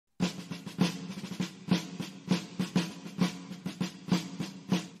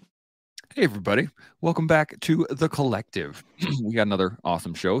Hey, everybody. Welcome back to The Collective. We got another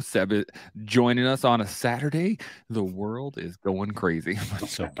awesome show. Seb is joining us on a Saturday. The world is going crazy.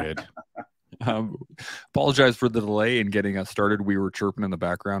 So good. um, Apologize for the delay in getting us started. We were chirping in the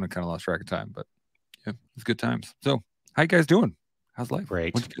background and kind of lost track of time, but yeah, it's good times. So, how you guys doing? How's life?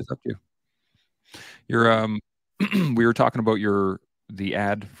 Great. What you guys up to? You're we were talking about the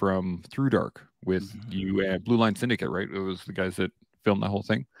ad from Through Dark with you and Blue Line Syndicate, right? It was the guys that filmed the whole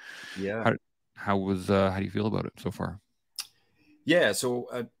thing. Yeah. How do you feel about it so far? Yeah.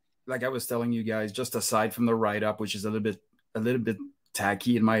 So, like I was telling you guys, just aside from the write up, which is a little bit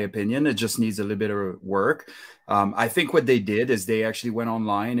tacky in my opinion, it just needs a little bit of work. I think what they did is they actually went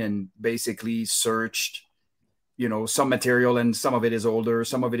online and basically searched, some material, and some of it is older,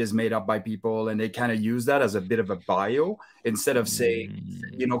 some of it is made up by people, and they kind of use that as a bit of a bio instead of saying,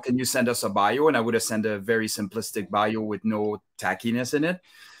 can you send us a bio? And I would have sent a very simplistic bio with no tackiness in it.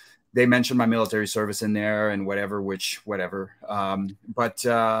 They mentioned my military service in there and whatever. But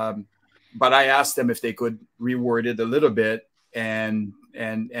I asked them if they could reword it a little bit, and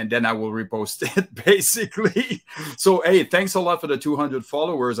then I will repost it basically. So, hey, thanks a lot for the 200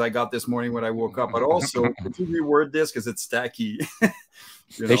 followers I got this morning when I woke up. But also, could you reword this because it's tacky?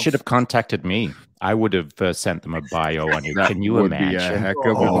 They should have contacted me. I would have sent them a bio on you. Can you imagine? Be a heck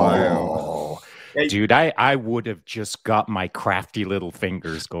of a bio. Hey, dude, I would have just got my crafty little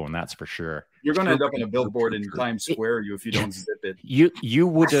fingers going. That's for sure. You're going to end up in a billboard in Times Square if you don't zip it. You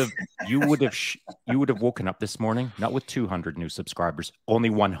would have woken up this morning not with 200 new subscribers, only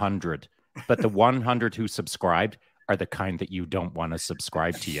 100. But the 100 who subscribed are the kind that you don't want to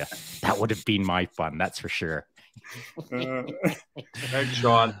subscribe to you. That would have been my fun. That's for sure. Thanks,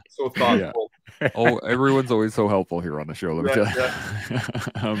 Sean. So thoughtful. Yeah. Oh, everyone's always so helpful here on the show. Let me tell you.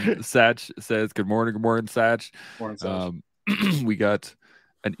 Satch says, "Good morning, Satch." Morning, Satch. We got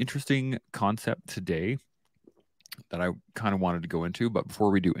an interesting concept today that I kind of wanted to go into, but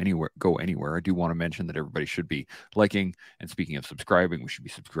before we go anywhere, I do want to mention that everybody should be liking, and speaking of subscribing, we should be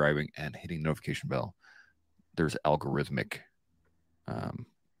subscribing and hitting the notification bell. There's algorithmic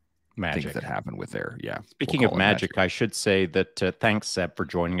magic things that happen with there. Yeah. Speaking of magic, I should say that thanks, Seb, for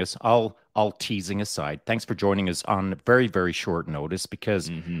joining us. All teasing aside, thanks for joining us on very, very short notice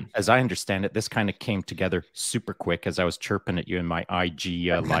because, as I understand it, this kind of came together super quick as I was chirping at you in my IG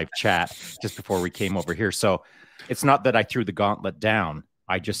live chat just before we came over here. So it's not that I threw the gauntlet down.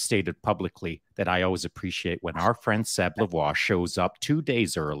 I just stated publicly that I always appreciate when our friend Seb Lavoie shows up 2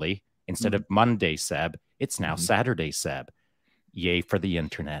 days early instead of Monday, Seb. It's now Saturday, Seb. Yay for the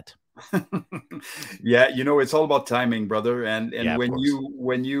internet. Yeah, it's all about timing, brother. And yeah,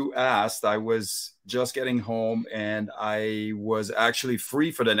 when you asked, I was just getting home and I was actually free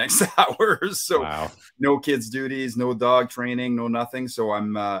for the next hour. So wow. No kids' duties, no dog training, no nothing. So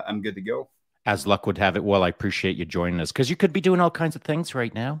I'm good to go. As luck would have it, well, I appreciate you joining us because you could be doing all kinds of things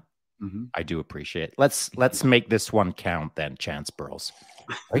right now. I do appreciate it. Let's make this one count then, Chance Burles.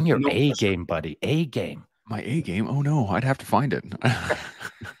 Bring your A game, buddy. A game. My A game? Oh no, I'd have to find it.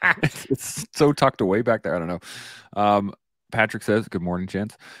 It's so tucked away back there. I don't know. Patrick says, "Good morning,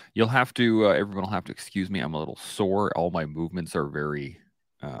 Chance. You'll have to. Everyone will have to excuse me. I'm a little sore. All my movements are very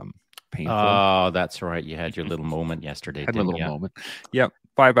painful." Oh, that's right. You had your little moment yesterday. Had a little moment. Yep,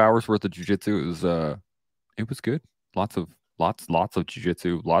 5 hours worth of jiu-jitsu. It was good. Lots of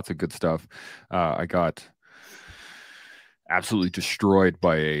jiu-jitsu. Lots of good stuff. I got absolutely destroyed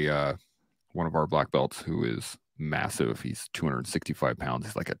by one of our black belts who is massive. He's 265 pounds.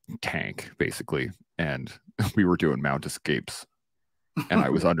 He's like a tank, basically. And we were doing mount escapes, and I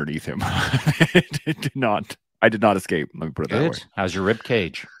was underneath him. I did not escape. Let me put it that way. How's your rib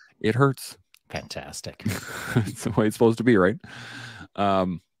cage? It hurts. Fantastic. It's the way it's supposed to be, right? But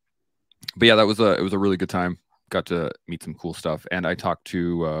yeah, it was a really good time. Got to meet some cool stuff, and I talked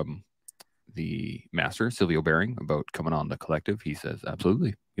to the master, Silvio Bering, about coming on the collective. He says,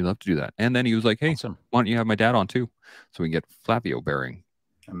 absolutely, he'd love to do that. And then he was like, hey, awesome. Why don't you have my dad on too? So we can get Flavio Bering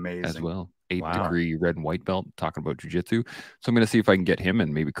amazing as well. 8th-degree red and white belt talking about jiu-jitsu. So I'm going to see if I can get him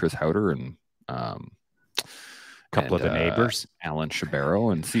and maybe Chris Howder and a couple of the neighbors, Alan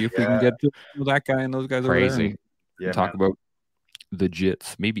Shabaro, and see if we can get that guy and those guys crazy over there and talk about the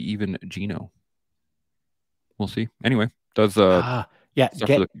jits, maybe even Gino. We'll see. Anyway, get the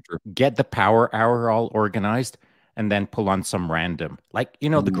power hour all organized and then pull on some random, like the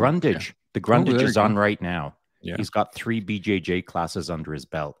Grundage. Yeah. The Grundage is on right now. Yeah. He's got 3 BJJ classes under his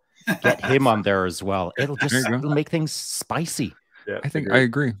belt. Get him on there as well. It'll make things spicy. Yeah, I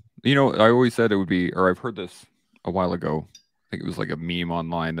agree. I always said it would be, or I've heard this a while ago. I think it was like a meme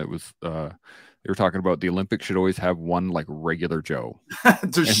online that was They were talking about the Olympics should always have one like regular Joe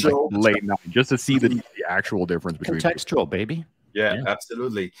to show late night, just to see the actual difference between contextual, baby. Yeah,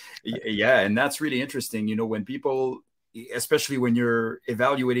 absolutely. Yeah, and that's really interesting. When people, especially when you're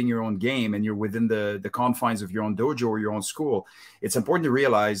evaluating your own game and you're within the confines of your own dojo or your own school, it's important to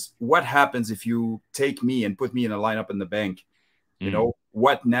realize what happens if you take me and put me in a lineup in the bank.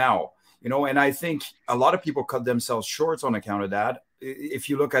 What now? And I think a lot of people cut themselves short on account of that. If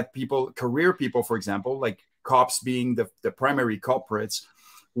you look at career people, for example, like cops being the primary culprits,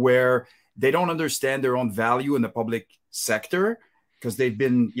 where they don't understand their own value in the public sector because they've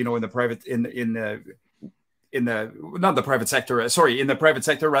been, in the private, in the private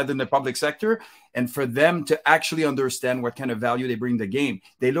sector rather than the public sector. And for them to actually understand what kind of value they bring to the game,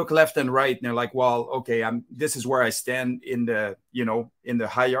 they look left and right and they're like, well, okay, this is where I stand in the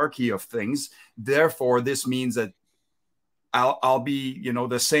hierarchy of things. Therefore, this means that I'll be,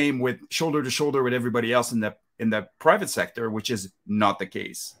 the same with shoulder to shoulder with everybody else in the private sector, which is not the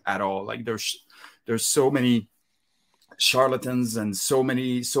case at all. Like there's so many charlatans and so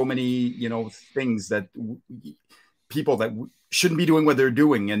many things that people that shouldn't be doing what they're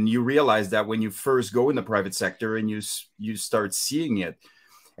doing, and you realize that when you first go in the private sector and you start seeing it.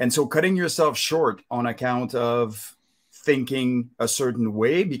 And so cutting yourself short on account of thinking a certain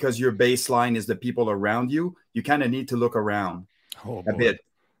way because your baseline is the people around you, you kind of need to look around a bit,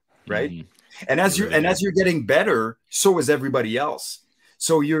 right? Mm-hmm. And as you're getting better, so is everybody else.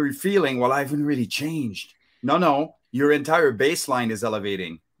 So you're feeling, well, I haven't really changed. No, your entire baseline is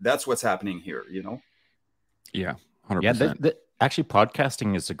elevating. That's what's happening here, Yeah, 100%. Yeah, actually,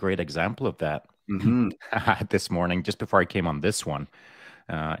 podcasting is a great example of that. Mm-hmm. This morning, just before I came on this one,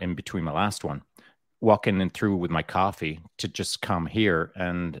 in between my last one, walking in through with my coffee to just come here,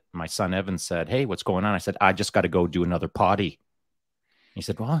 and my son Evan said, "Hey, what's going on?" I said, "I just got to go do another potty." He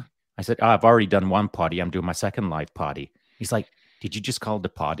said, "What?" I said, "I've already done one potty. I'm doing my second live potty." He's like, "Did you just call it a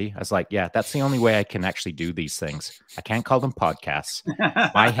potty?" I was like, "Yeah, that's the only way I can actually do these things. I can't call them podcasts.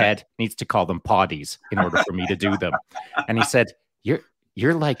 My head needs to call them potties in order for me to do them." And he said,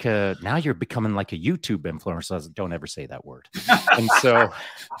 You're like now you're becoming like a YouTube influencer. I was like, "Don't ever say that word." And so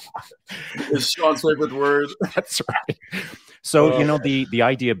it's Sean's favorite word. That's right. So, the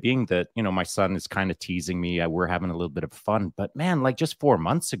idea being that, my son is kind of teasing me. We're having a little bit of fun, but man, like just 4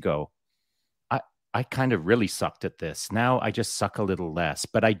 months ago, I kind of really sucked at this. Now I just suck a little less,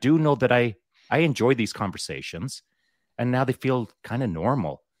 but I do know that I enjoy these conversations, and now they feel kind of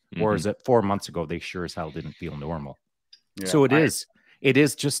normal. Mm-hmm. Whereas 4 months ago, they sure as hell didn't feel normal. Yeah, so it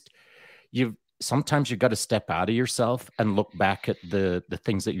is just, sometimes you've got to step out of yourself and look back at the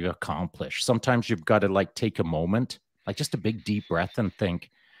things that you accomplished. Sometimes you've got to like take a moment, like just a big deep breath and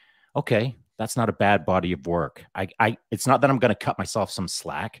think, okay, that's not a bad body of work. It's not that I'm going to cut myself some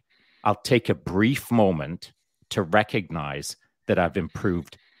slack. I'll take a brief moment to recognize that I've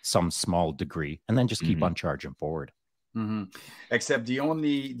improved some small degree and then just keep on charging forward. Mm-hmm. Except the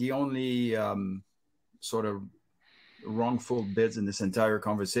only sort of wrongful bits in this entire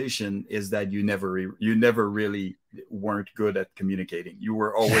conversation is that you never really weren't good at communicating. You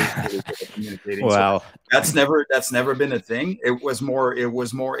were always really good at communicating. Well, so that's never been a thing. It was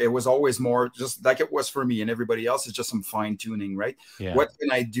always more just like it was for me and everybody else. It's just some fine tuning, right? Yeah. What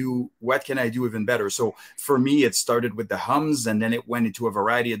can I do even better? So for me, it started with the hums, and then it went into a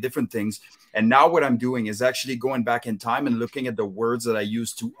variety of different things. And now what I'm doing is actually going back in time and looking at the words that I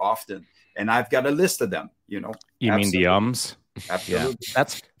use too often. And I've got a list of them, You mean the ums? Absolutely. Yeah.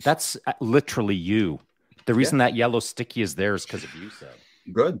 That's literally you. The reason that yellow sticky is there is because of you, Seb.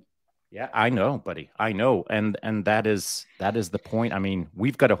 Good. Yeah, I know, buddy. I know. And that is the point. I mean,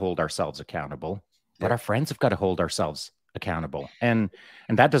 we've got to hold ourselves accountable, but our friends have got to hold ourselves accountable. And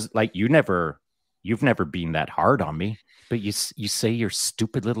that does, like, you've never been that hard on me, but you say your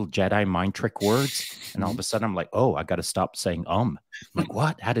stupid little Jedi mind trick words, and all of a sudden I'm like, oh, I got to stop saying I'm like,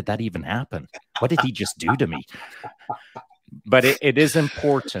 what? How did that even happen? What did he just do to me? But it is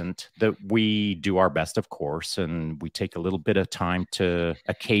important that we do our best, of course, and we take a little bit of time to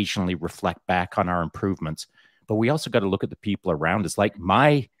occasionally reflect back on our improvements. But we also got to look at the people around us. Like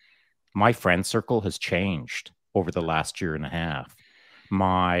my friend circle has changed over the last year and a half.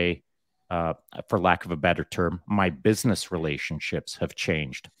 For lack of a better term, my business relationships have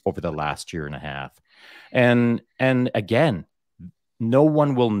changed over the last year and a half. And again, no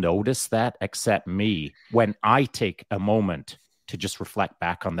one will notice that except me when I take a moment to just reflect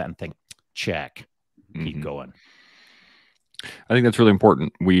back on that and think, check, keep going. I think that's really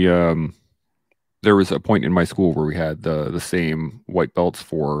important. We there was a point in my school where we had the same white belts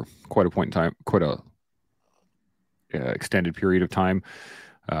for quite a point in time, quite a extended period of time.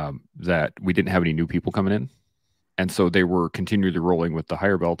 that we didn't have any new people coming in. And so they were continually rolling with the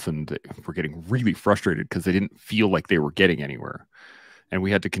higher belts, and they were getting really frustrated because they didn't feel like they were getting anywhere. And we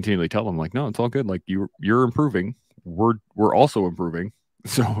had to continually tell them, like, no, it's all good. Like, you're improving. We're also improving.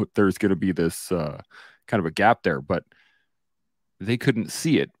 So there's going to be this kind of a gap there. But they couldn't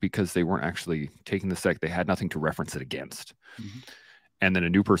see it because they weren't actually taking the sec. They had nothing to reference it against. Mm-hmm. And then a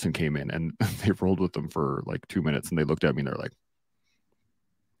new person came in, and they rolled with them for like 2 minutes, and they looked at me and they're like,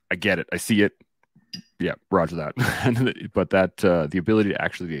 I get it. I see it. Yeah, roger that. But that the ability to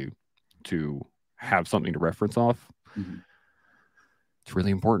actually to have something to reference off, mm-hmm. It's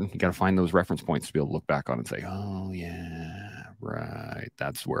really important. You got to find those reference points to be able to look back on and say, oh yeah, right.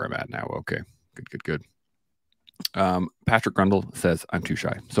 That's where I'm at now. Okay, good. Patrick Grundle says, I'm too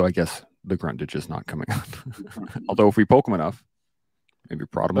shy. So I guess the gruntage is not coming out. Although if we poke him enough, maybe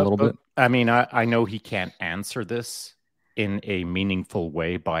prod him a little bit. I mean, I know he can't answer this in a meaningful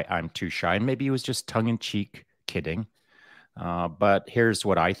way by I'm too shy. And maybe he was just tongue-in-cheek kidding. But here's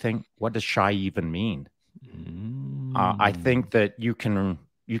what I think. What does shy even mean? I think that you can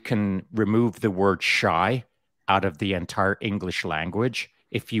remove the word shy out of the entire English language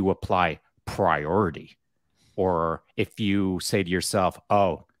if you apply priority. Or if you say to yourself,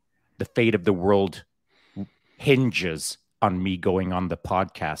 oh, the fate of the world hinges on me going on the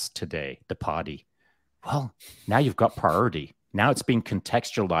podcast today, the potty. Well, now you've got priority. Now it's being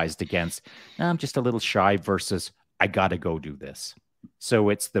contextualized against, I'm just a little shy versus I got to go do this. So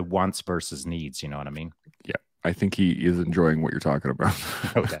it's the wants versus needs. You know what I mean? Yeah. I think he is enjoying what you're talking about.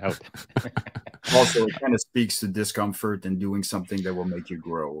 No doubt. Also, it kind of speaks to discomfort and doing something that will make you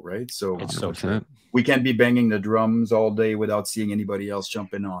grow, right? So it's so true. We can't be banging the drums all day without seeing anybody else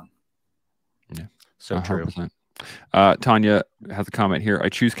jumping on. Yeah, so 100%. True. Tanya has a comment here. I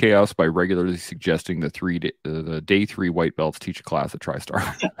choose chaos by regularly suggesting the day 3 white belts teach a class at TriStar.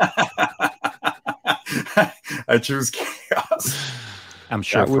 I choose chaos. I'm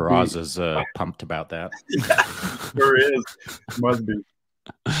sure Faraz is pumped about that. Yeah, sure is. Must be.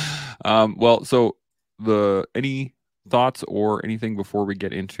 Well, so any thoughts or anything before we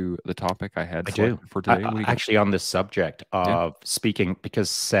get into the topic I had for today? Actually, on this subject of speaking, because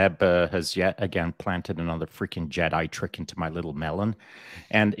Seb has yet again planted another freaking Jedi trick into my little melon.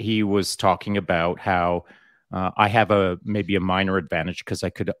 And he was talking about how I have maybe a minor advantage because I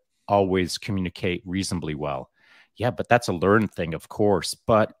could always communicate reasonably well. Yeah, but that's a learned thing, of course.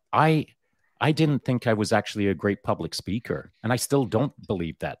 But I didn't think I was actually a great public speaker. And I still don't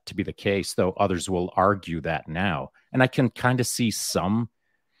believe that to be the case, though others will argue that now. And I can kind of see some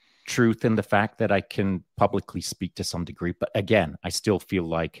truth in the fact that I can publicly speak to some degree. But again, I still feel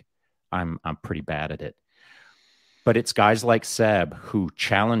like I'm pretty bad at it. But it's guys like Seb who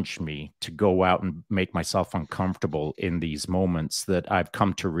challenge me to go out and make myself uncomfortable in these moments that I've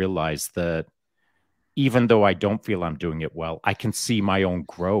come to realize that even though I don't feel I'm doing it well, I can see my own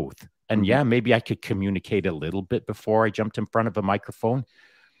growth. And yeah, maybe I could communicate a little bit before I jumped in front of a microphone.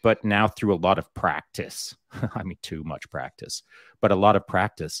 But now through a lot of practice, I mean, too much practice, but a lot of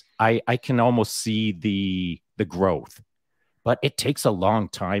practice, I can almost see the growth. But it takes a long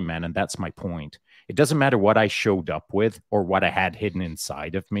time, man. And that's my point. It doesn't matter what I showed up with or what I had hidden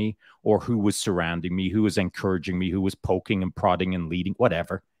inside of me or who was surrounding me, who was encouraging me, who was poking and prodding and leading,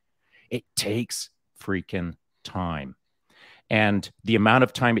 whatever. It takes freaking time. And the amount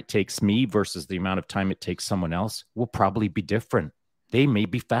of time it takes me versus the amount of time it takes someone else will probably be different. They may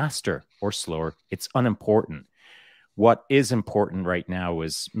be faster or slower. It's unimportant. What is important right now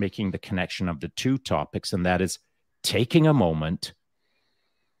is making the connection of the two topics, and that is taking a moment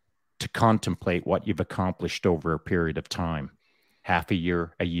to contemplate what you've accomplished over a period of time. Half a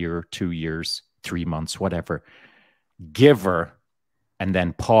year, 2 years, 3 months, whatever. Giver, and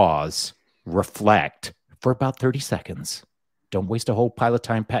then pause, reflect for about 30 seconds. Don't waste a whole pile of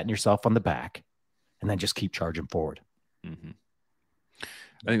time patting yourself on the back, and then just keep charging forward. Mm-hmm.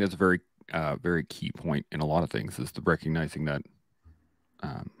 I think that's a very, very key point in a lot of things is the recognizing that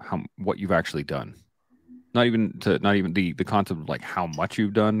what you've actually done. Not even the concept of like how much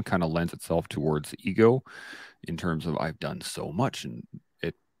you've done kind of lends itself towards ego in terms of I've done so much and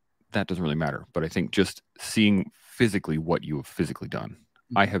that doesn't really matter. But I think just seeing physically what you have physically done.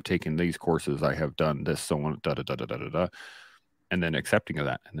 I have taken these courses. I have done this, so on, and then accepting of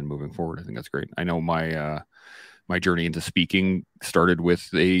that and then moving forward. I think that's great. I know my journey into speaking started with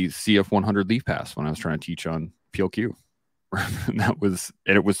a CF 100 Leaf Pass when I was trying to teach on PLQ. And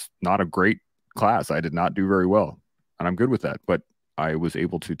it was not a great class. I did not do very well, and I'm good with that. But I was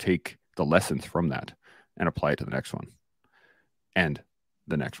able to take the lessons from that and apply it to the next one, and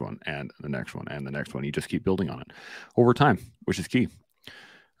the next one, and the next one, and the next one. You just keep building on it over time, which is key.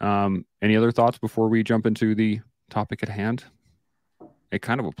 Any other thoughts before we jump into the topic at hand? It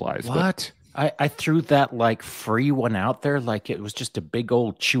kind of applies. What? I threw that like free one out there like it was just a big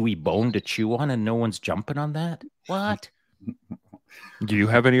old chewy bone to chew on and no one's jumping on that. What? Do you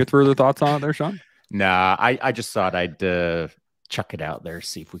have any further thoughts on it there, Sean? Nah, I just thought I'd chuck it out there,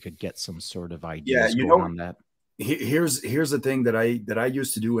 see if we could get some sort of ideas going on that. Here's the thing that I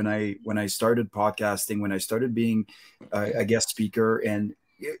used to do when I started podcasting, when I started being a guest speaker, and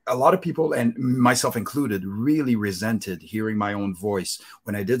a lot of people, and myself included, really resented hearing my own voice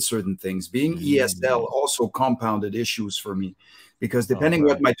when I did certain things. Being ESL also compounded issues for me, because depending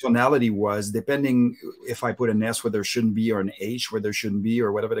what my tonality was, depending if I put an S where there shouldn't be or an H where there shouldn't be,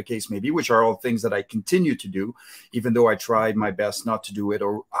 or whatever the case may be, which are all things that I continue to do, even though I tried my best not to do it,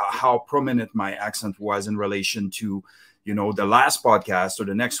 or how prominent my accent was in relation to, the last podcast or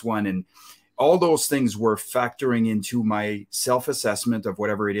the next one. And all those things were factoring into my self-assessment of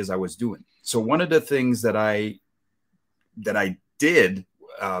whatever it is I was doing. So one of the things that I did,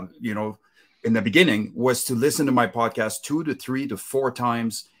 in the beginning, was to listen to my podcast 2 to 3 to 4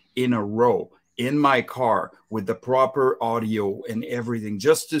 times in a row in my car with the proper audio and everything,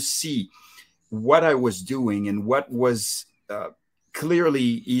 just to see what I was doing and what was clearly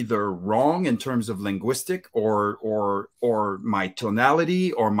either wrong in terms of linguistic or my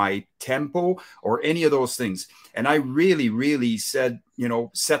tonality or my tempo or any of those things. And I really said,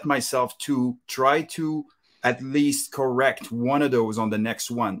 set myself to try to at least correct one of those on the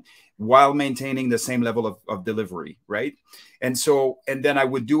next one, while maintaining the same level of delivery, right? And then I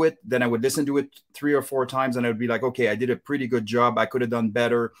would do it. Then I would listen to it 3 or 4 times, and I would be like, okay, I did a pretty good job. I could have done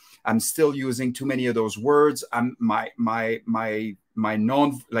better. I'm still using too many of those words. I'm my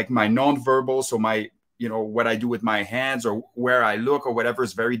non-verbal, so my what I do with my hands or where I look or whatever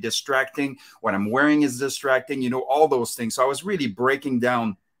is very distracting. What I'm wearing is distracting. All those things. So I was really breaking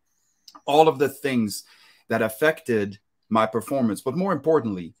down all of the things that affected my performance. But more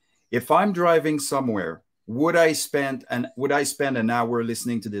importantly, if I'm driving somewhere, would I spend an hour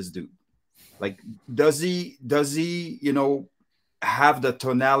listening to this dude? Like, does he, have the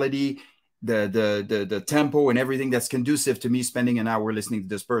tonality, the tempo and everything that's conducive to me spending an hour listening to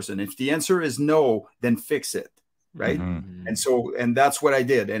this person? If the answer is no, then fix it. Right. Mm-hmm. And that's what I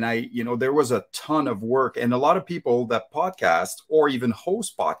did. And there was a ton of work, and a lot of people that podcast or even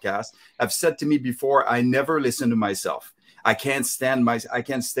host podcasts have said to me before, I never listen to myself. I can't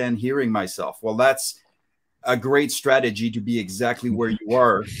stand hearing myself. Well, that's a great strategy to be exactly where you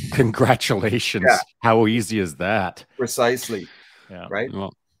are. Congratulations. Yeah. How easy is that? Precisely. Yeah. Right.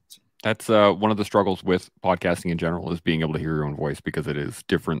 Well, that's one of the struggles with podcasting in general, is being able to hear your own voice, because it is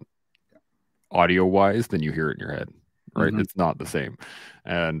different audio wise than you hear it in your head. Right. Mm-hmm. It's not the same.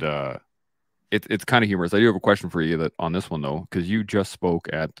 And it's kind of humorous. I do have a question for you on this one, though, because you just spoke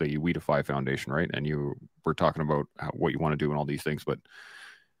at the We Defy Foundation, right? And you were talking about what you want to do and all these things. But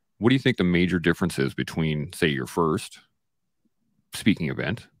what do you think the major difference is between, say, your first speaking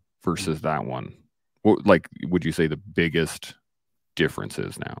event versus that one? Would you say the biggest difference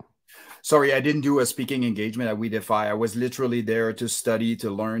is now? Sorry, I didn't do a speaking engagement at We Defy. I was literally there to study, to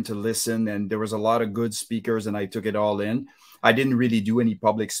learn, to listen. And there was a lot of good speakers, and I took it all in. I didn't really do any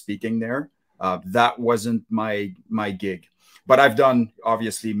public speaking there. That wasn't my gig, but I've done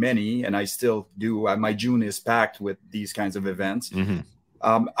obviously many, and I still do. My June is packed with these kinds of events. Mm-hmm.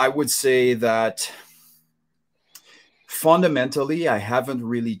 I would say that fundamentally, I haven't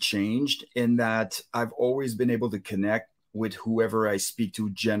really changed, in that I've always been able to connect with whoever I speak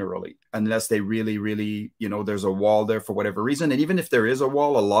to generally, unless they really, there's a wall there for whatever reason. And even if there is a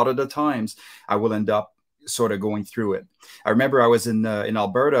wall, a lot of the times I will end up sort of going through it. I remember I was in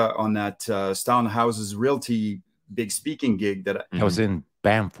Alberta on that Stone Houses Realty big speaking gig that was in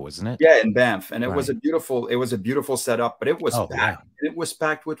Banff, wasn't it? Yeah, in Banff, and it was a beautiful setup, but it was packed. Yeah. It was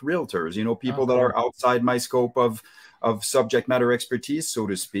packed with realtors, people that are outside my scope of subject matter expertise, so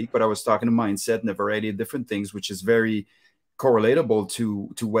to speak. But I was talking to mindset and a variety of different things, which is very correlatable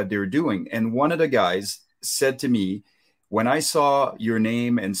to what they're doing. And one of the guys said to me, when I saw your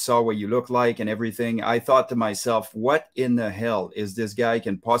name and saw what you look like and everything, I thought to myself, what in the hell is this guy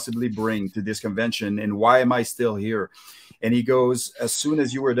can possibly bring to this convention, and why am I still here? And he goes, as soon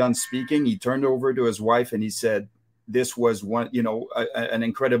as you were done speaking, he turned over to his wife and he said, this was an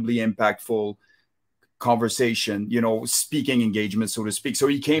incredibly impactful conversation, speaking engagement, so to speak. So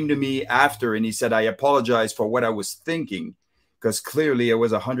he came to me after and he said, I apologize for what I was thinking, because clearly it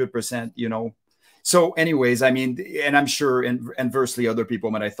was 100%, So anyways, and I'm sure inversely other people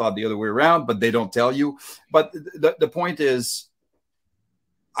might have thought the other way around, but they don't tell you. But the point is,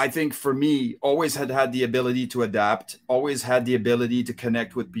 I think for me, always had the ability to adapt, always had the ability to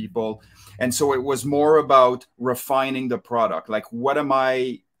connect with people. And so it was more about refining the product. Like, what am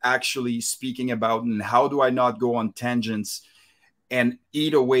I actually speaking about, and how do I not go on tangents and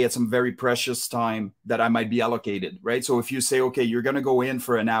eat away at some very precious time that I might be allocated, right? So if you say, okay, you're going to go in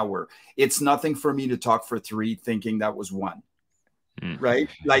for an hour, it's nothing for me to talk for 3 thinking that was 1. Right?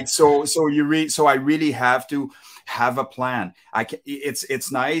 Like, so I really have to have a plan.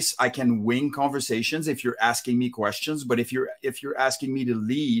 It's nice. I can wing conversations if you're asking me questions, but if you're asking me to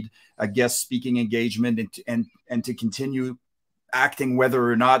lead a guest speaking engagement and to continue acting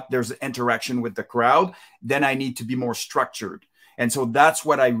whether or not there's interaction with the crowd, then I need to be more structured. And so that's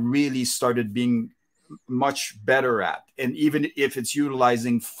what I really started being much better at. And even if it's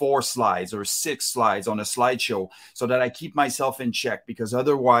utilizing 4 slides or 6 slides on a slideshow, so that I keep myself in check, because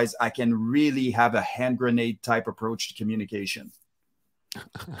otherwise I can really have a hand grenade type approach to communication.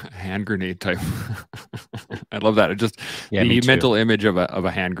 Hand grenade type. I love that. It just, yeah, the mental image of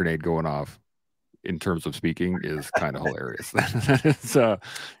a hand grenade going off in terms of speaking is kind of hilarious. It's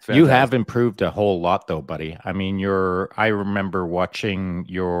you have improved a whole lot though, buddy. I mean, I remember watching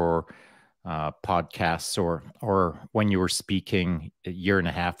your podcasts or when you were speaking a year and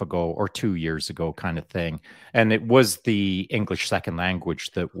a half ago or 2 years ago kind of thing. And it was the English second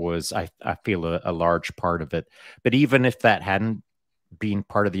language that was, I feel, a large part of it. But even if that hadn't been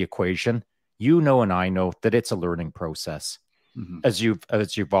part of the equation, you know, and I know that it's a learning process. Mm-hmm. As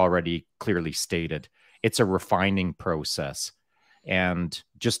you've already clearly stated, it's a refining process. And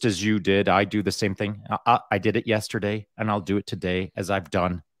just as you did, I do the same thing. I did it yesterday, and I'll do it today, as I've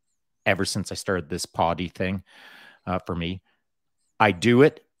done ever since I started this poddy thing. For me, I do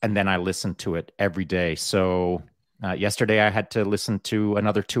it, and then I listen to it every day. So yesterday I had to listen to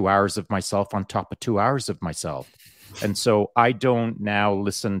another 2 hours of myself on top of 2 hours of myself. And so I don't now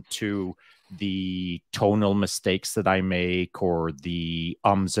listen to the tonal mistakes that I make or the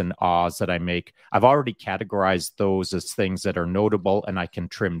ums and ahs that I make. I've already categorized those as things that are notable and I can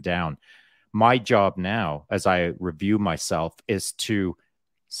trim down. My job now, as I review myself, is to,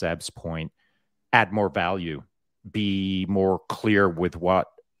 Seb's point, add more value, be more clear with what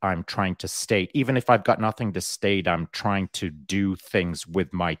I'm trying to state. Even if I've got nothing to state, I'm trying to do things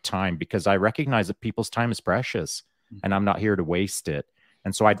with my time, because I recognize that people's time is precious and I'm not here to waste it.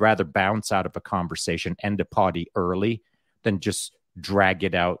 And so I'd rather bounce out of a conversation, end a poddy early, than just drag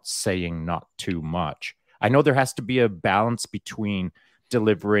it out saying not too much. I know there has to be a balance between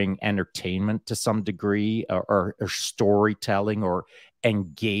delivering entertainment to some degree or storytelling or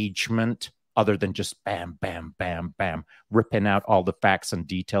engagement, other than just bam, bam, bam, bam, ripping out all the facts and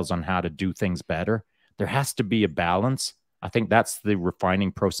details on how to do things better. There has to be a balance. I think that's the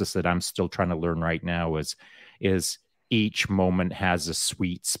refining process that I'm still trying to learn right now, is each moment has a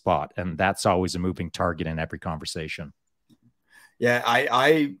sweet spot, and that's always a moving target in every conversation. Yeah,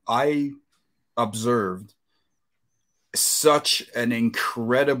 I observed such an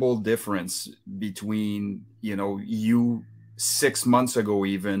incredible difference between, you know, you 6 months ago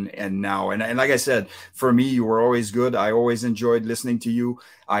even and now. And like I said, for me, you were always good. I always enjoyed listening to you.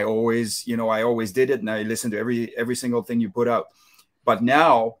 I always did it, and I listened to every single thing you put out. But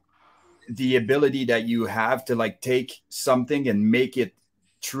now, the ability that you have to like take something and make it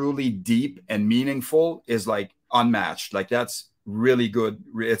truly deep and meaningful is like unmatched. Like, that's really good.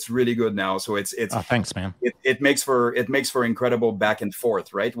 It's really good now. So it's thanks, man. It makes for incredible back and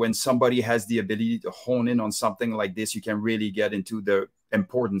forth, right? When somebody has the ability to hone in on something like this, you can really get into the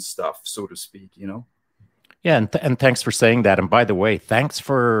important stuff, so to speak, you know? Yeah. And thanks for saying that. And by the way, thanks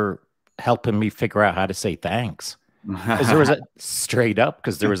for helping me figure out how to say thanks. Because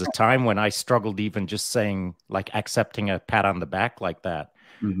there was a time when I struggled even just saying, like, accepting a pat on the back like that.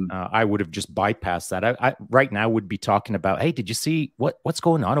 Mm-hmm. I would have just bypassed that. I right now would be talking about, hey, did you see what's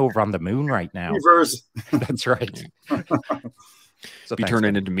going on over on the moon right now? Reverse. That's right. So be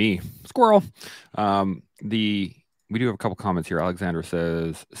turning into me, squirrel. We do have a couple comments here. Alexander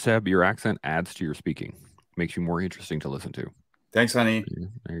says, Seb, your accent adds to your speaking, makes you more interesting to listen to. Thanks, honey.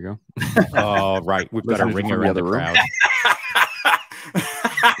 There you go. Oh, right. We've got a ringer in the crowd.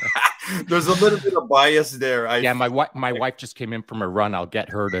 There's a little bit of bias there. Yeah, my wife just came in from a run. I'll get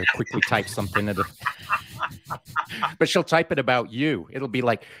her to quickly type something. But she'll type it about you. It'll be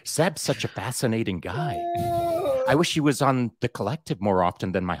like, Seb's such a fascinating guy. I wish he was on The Collective more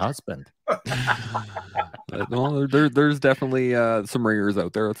often than my husband. Well, there's definitely some ringers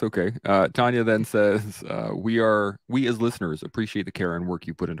out there. It's okay. Tanya then says, we as listeners appreciate the care and work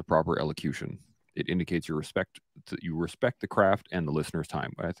you put into proper elocution. It indicates you respect the craft and the listener's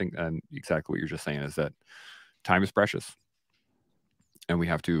time. I think exactly what you're just saying is that time is precious. And we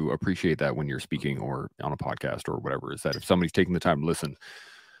have to appreciate that when you're speaking or on a podcast or whatever, is that if somebody's taking the time to listen,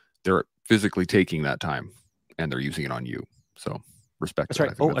 they're physically taking that time and they're using it on you. So respect. That's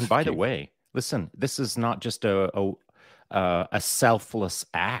right. Oh, and by the way, listen, this is not just a selfless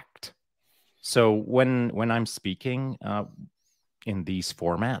act. So when I'm speaking in these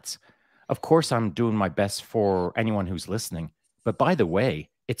formats, of course, I'm doing my best for anyone who's listening. But by the way,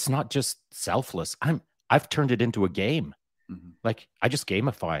 it's not just selfless. I've turned it into a game. Like I just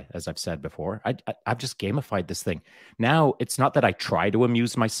gamify, as I've said before. I've just gamified this thing. Now it's not that I try to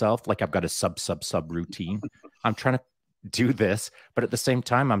amuse myself, like I've got a sub routine. I'm trying to do this, but at the same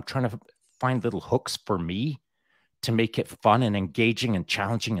time, I'm trying to find little hooks for me to make it fun and engaging and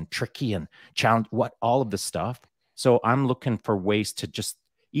challenging and tricky and all of the stuff. So I'm looking for ways to just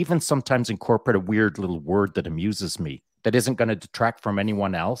even sometimes incorporate a weird little word that amuses me, that isn't going to detract from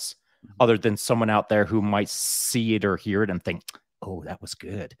anyone else, other than someone out there who might see it or hear it and think, oh, that was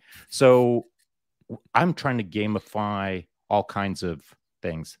good. So I'm trying to gamify all kinds of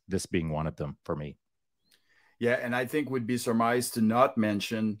things, this being one of them for me. Yeah, and I think would be surmised to not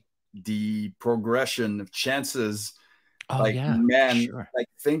mention the progression of chances. Like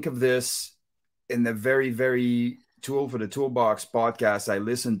think of this in the very, very Tool for the Toolbox podcast I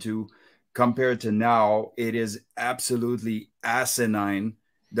listened to, compared to now, it is absolutely asinine,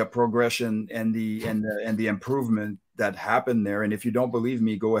 the progression and the improvement that happened there. And if you don't believe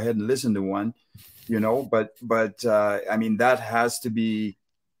me, go ahead and listen to one, but I mean, that has to be,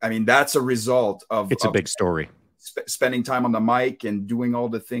 I mean, that's a result of, it's a big story, spending time on the mic and doing all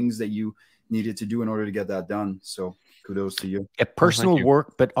the things that you needed to do in order to get that done. So kudos to you. Personal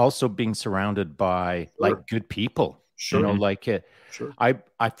work, but also being surrounded by like good people, like it. Sure. I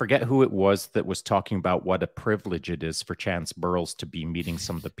forget who it was that was talking about what a privilege it is for Chance Burles to be meeting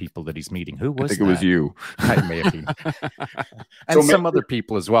some of the people that he's meeting. Who was that? I think it was you. I may have been. And some other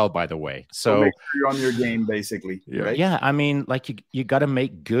people as well, by the way. So make sure you're on your game, basically. Right? Yeah. I mean, like you got to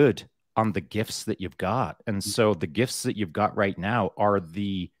make good on the gifts that you've got. And so the gifts that you've got right now are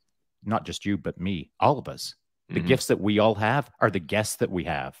not just you, but me, all of us. The gifts that we all have are the guests that we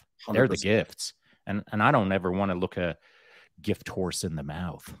have. 100%. They're the gifts. And I don't ever want to look a gift horse in the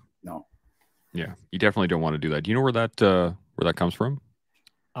mouth. No. Yeah, you definitely don't want to do that. Do you know where that comes from?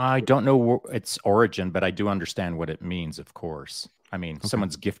 I don't know its origin, but I do understand what it means, of course. I mean,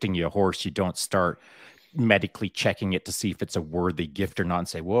 someone's gifting you a horse, you don't start medically checking it to see if it's a worthy gift or not and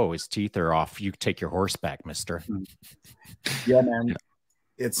say, whoa, his teeth are off. You take your horse back, mister. Yeah, man. Yeah.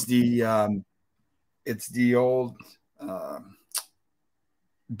 It's the old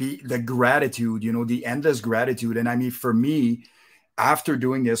the gratitude, the endless gratitude. And I mean, for me, after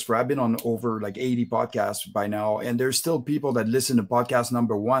doing this, I've been on over like 80 podcasts by now, and there's still people that listen to podcast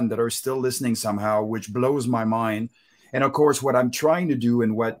number 1 that are still listening somehow, which blows my mind. And of course, what I'm trying to do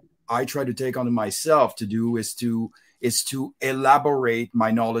and what I try to take on myself to do is to elaborate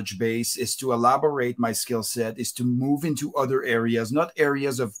my knowledge base, is to elaborate my skill set, is to move into other areas, not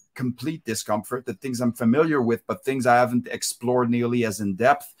areas of complete discomfort, the things I'm familiar with, but things I haven't explored nearly as in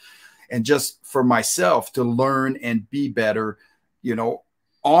depth. And just for myself to learn and be better,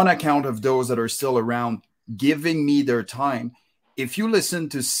 on account of those that are still around, giving me their time. If you listen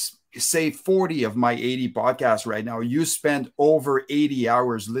to say 40 of my 80 podcasts right now, you spend over 80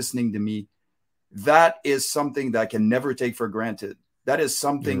 hours listening to me. That is something that I can never take for granted. That is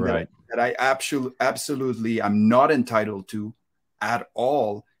something that I absolutely I'm not entitled to at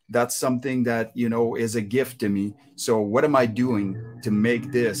all. That's something that, is a gift to me. So what am I doing to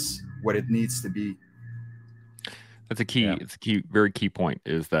make this what it needs to be? That's a key. Yeah. It's a key, very key point,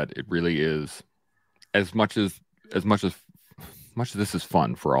 is that it really is as much as this is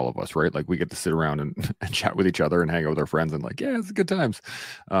fun for all of us, right? Like we get to sit around and chat with each other and hang out with our friends and it's good times.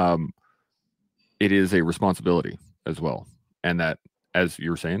 It is a responsibility as well. And that, as you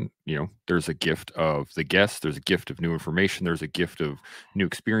were saying, there's a gift of the guests, there's a gift of new information, there's a gift of new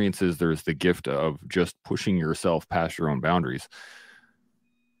experiences, there's the gift of just pushing yourself past your own boundaries.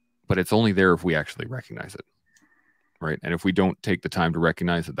 But it's only there if we actually recognize it, right? And if we don't take the time to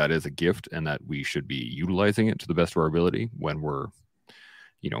recognize that that is a gift and that we should be utilizing it to the best of our ability when we're,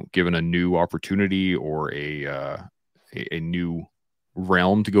 given a new opportunity or a new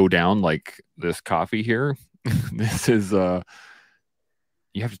realm to go down, like this coffee here, this is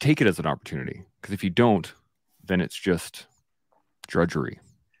you have to take it as an opportunity, because if you don't, then it's just drudgery.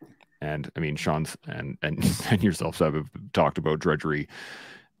 And I mean, Sean's and yourself have talked about drudgery,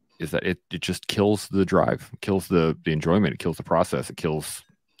 is that it just kills the drive, kills the enjoyment, it kills the process, it kills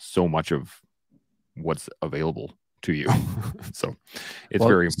so much of what's available to you. So it's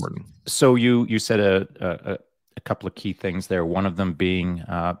very important. So you said a couple of key things there. One of them being,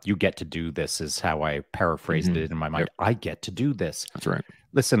 you get to do this, is how I paraphrased it in my mind. Yep. I get to do this. That's right.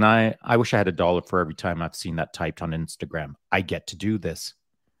 Listen, I wish I had $1 for every time I've seen that typed on Instagram. I get to do this.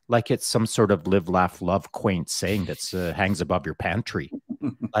 Like it's some sort of live, laugh, love quaint saying that's hangs above your pantry.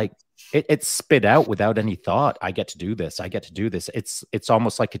 Like it's spit out without any thought. I get to do this. I get to do this. It's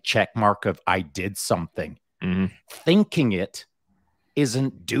almost like a check mark of I did something. Thinking it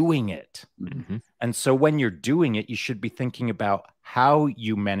isn't doing it. And so when you're doing it, you should be thinking about how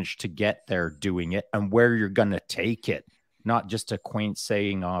you managed to get there doing it and where you're going to take it. Not just a quaint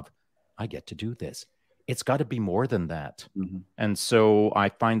saying of, I get to do this. It's got to be more than that. And so I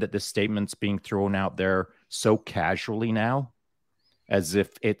find that this statement's being thrown out there so casually now, as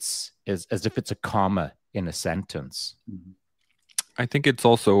if it's a comma in a sentence. I think it's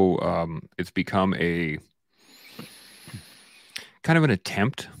also it's become a kind of an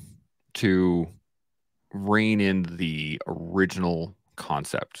attempt to rein in the original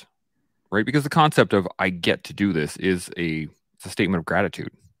concept, right? Because the concept of I get to do this is it's a statement of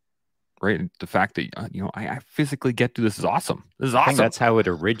gratitude, right? The fact that, I physically get to do this is awesome. This is awesome. I think that's how it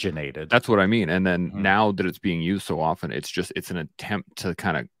originated. That's what I mean. And then now that it's being used so often, it's an attempt to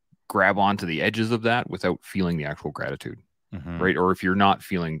kind of grab onto the edges of that without feeling the actual gratitude, right? Or if you're not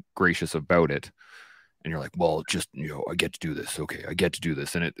feeling gracious about it and you're like, well, just, I get to do this. Okay, I get to do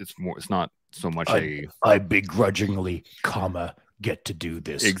this. And it's not so much I begrudgingly, get to do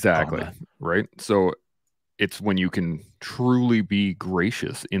this. Exactly. Right. So it's when you can truly be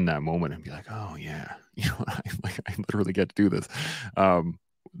gracious in that moment and be like, oh yeah, I literally get to do this.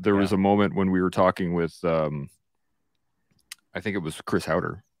 There was a moment when we were talking with, I think it was Chris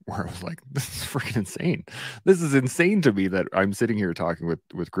Howder, where I was like, this is freaking insane. This is insane to me that I'm sitting here talking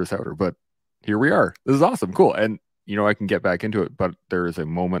with Chris Howder, but here we are. This is awesome. Cool. And, I can get back into it, but there is a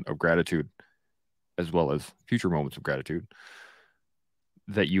moment of gratitude as well as future moments of gratitude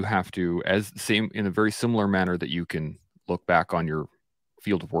that you have to, in a very similar manner that you can look back on your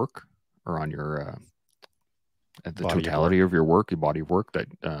field of work or on your, the totality of your work, your body of work, that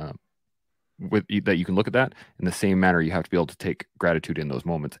that you can look at that in the same manner. You have to be able to take gratitude in those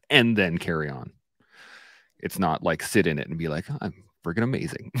moments and then carry on. It's not like sit in it and be like, oh, I'm freaking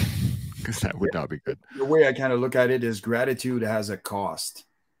amazing, because that would not be good. The way I kind of look at it is gratitude has a cost.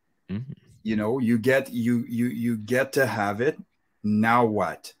 You get to have it. Now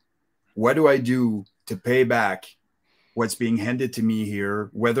what? What do I do to pay back what's being handed to me here?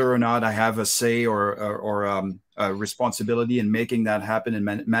 Whether or not I have a say or a responsibility in making that happen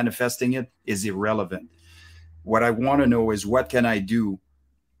and manifesting it is irrelevant. What I want to know is, what can I do?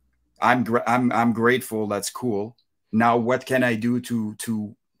 I'm grateful. That's cool. Now, what can I do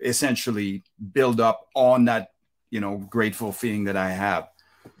to essentially build up on that, grateful feeling that I have?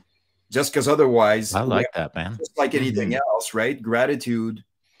 Just because otherwise, I like that, man. Just like anything else, right? Gratitude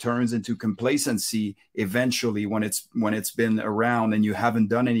turns into complacency eventually when it's been around and you haven't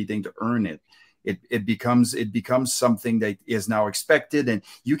done anything to earn it. It becomes something that is now expected, and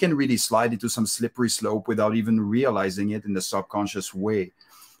you can really slide into some slippery slope without even realizing it in the subconscious way.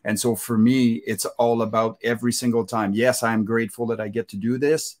 And so for me, it's all about every single time. Yes, I am grateful that I get to do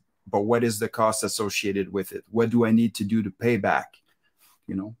this, but what is the cost associated with it? What do I need to do to pay back?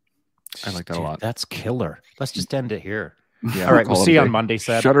 I like that a lot. That's killer. Let's just end it here. Yeah, all right, we'll see you on Monday,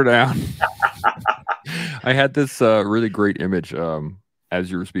 Seb. Shut her down. I had this really great image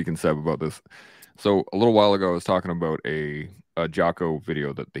as you were speaking, Seb, about this. So a little while ago, I was talking about a Jocko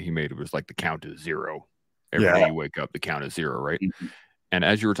video that he made. It was like the count is 0. Every day you wake up, the count is 0, right? And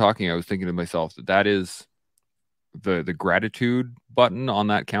as you were talking, I was thinking to myself that is the gratitude button on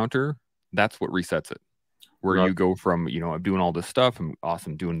that counter. That's what resets it. Where you go from, I'm doing all this stuff, I'm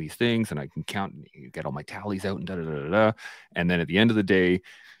awesome doing these things, and I can count and get all my tallies out and da-da-da-da-da. And then at the end of the day,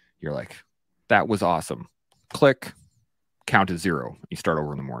 you're like, that was awesome. Click, count is 0. You start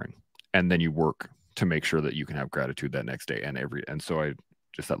over in the morning. And then you work to make sure that you can have gratitude that next day. And so I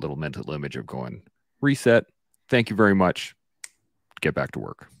just that little mental image of going, reset, thank you very much, get back to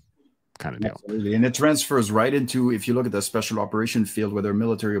work. Kind of deal. Absolutely. And it transfers right into, if you look at the special operation field, whether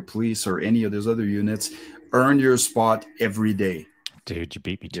military or police or any of those other units, earn your spot every day. Dude, you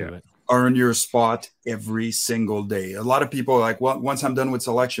beat me to it. Earn your spot every single day. A lot of people are like, well, once I'm done with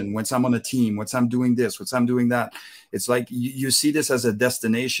selection, once I'm on a team, once I'm doing this, once I'm doing that, it's like you see this as a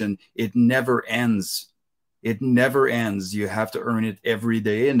destination. It never ends. It never ends. You have to earn it every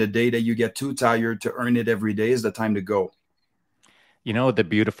day. And the day that you get too tired to earn it every day is the time to go. The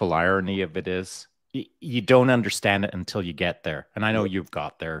beautiful irony of it is you don't understand it until you get there. And I know you've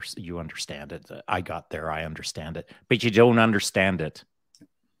got there, so you understand it. I got there, I understand it. But you don't understand it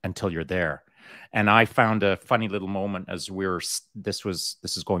until you're there. And I found a funny little moment as this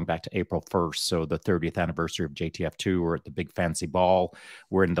is going back to April 1st. So the 30th anniversary of JTF2. We're at the big fancy ball.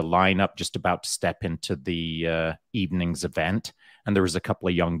 We're in the lineup, just about to step into the evening's event. And there was a couple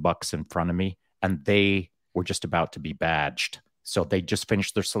of young bucks in front of me, and they were just about to be badged. So they just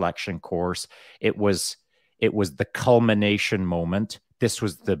finished their selection course. It was the culmination moment. This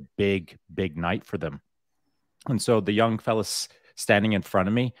was the big night for them. And so the young fellas standing in front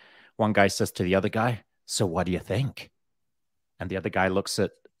of me, one guy says to the other guy, "So what do you think?" And the other guy looks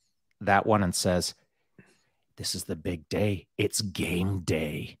at that one and says, "This is the big day. It's game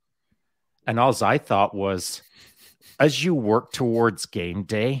day." And all I thought was, as you work towards game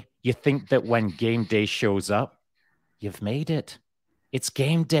day, you think that when game day shows up, you've made it. It's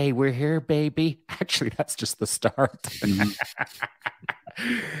game day. We're here, baby. Actually, that's just the start.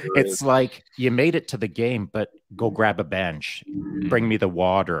 It's like you made it to the game, but go grab a bench, bring me the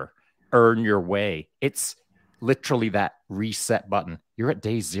water, earn your way. It's literally that reset button. You're at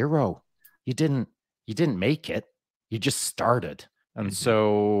day 0. You didn't make it. You just started. And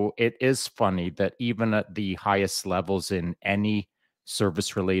so it is funny that even at the highest levels in any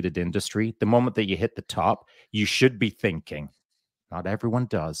service-related industry, the moment that you hit the top, you should be thinking, not everyone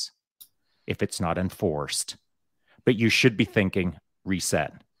does, if it's not enforced, but you should be thinking,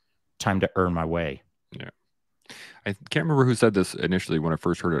 reset, time to earn my way. Yeah. I can't remember who said this initially when I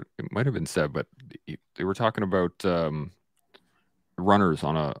first heard it. It might have been Seb, but they were talking about runners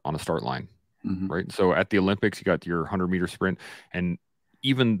on a start line, right? So at the Olympics, you got your 100-meter sprint, and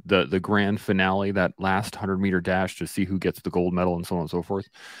even the grand finale, that last 100-meter dash to see who gets the gold medal and so on and so forth.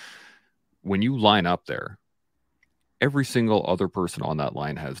 When you line up there, every single other person on that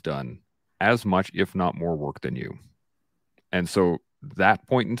line has done as much, if not more, work than you. And so that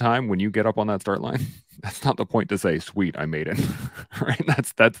point in time, when you get up on that start line, that's not the point to say, "Sweet, I made it." Right?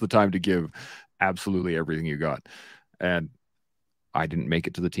 That's the time to give absolutely everything you got. And I didn't make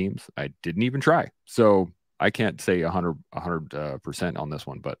it to the teams. I didn't even try. So I can't say 100% on this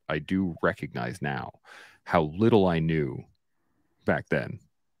one, but I do recognize now how little I knew back then,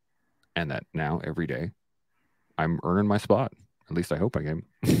 and that now every day I'm earning my spot. At least I hope I can.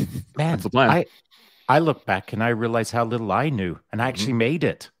 Man, that's the plan. I look back and I realize how little I knew, and I actually made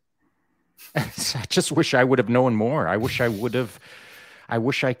it. I just wish I would have known more. I wish I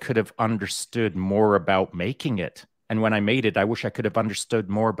could have understood more about making it. And when I made it, I wish I could have understood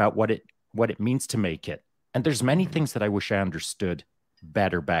more about what it means to make it. And there's many things that I wish I understood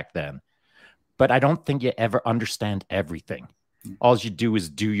better back then. But I don't think you ever understand everything. All you do is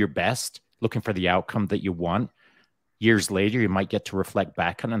do your best, looking for the outcome that you want. Years later, you might get to reflect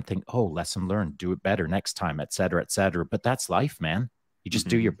back on it and think, "Oh, lesson learned, do it better next time, et cetera, et cetera." But that's life, man. You just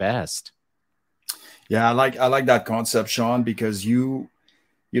do your best. Yeah, I like that concept, Sean, because you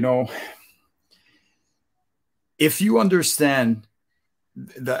know, if you understand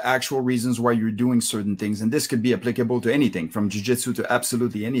the actual reasons why you're doing certain things, and this could be applicable to anything from jiu-jitsu to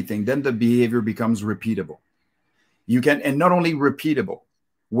absolutely anything, then the behavior becomes repeatable. You can, and not only repeatable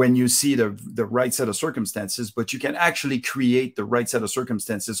when you see the right set of circumstances, but you can actually create the right set of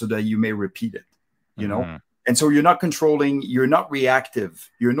circumstances so that you may repeat it, you know? And so you're not controlling, you're not reactive.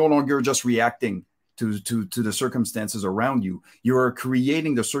 You're no longer just reacting to the circumstances around you. You are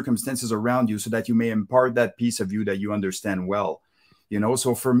creating the circumstances around you so that you may impart that piece of you that you understand well. You know,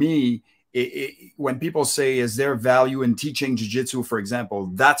 so for me, when people say, "Is there value in teaching jiu-jitsu," for example,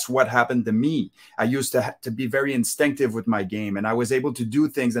 that's what happened to me. I used to be very instinctive with my game, and I was able to do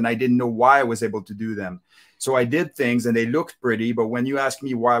things, and I didn't know why I was able to do them. So I did things, and they looked pretty, but when you asked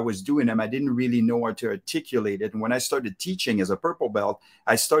me why I was doing them, I didn't really know how to articulate it. And when I started teaching as a purple belt,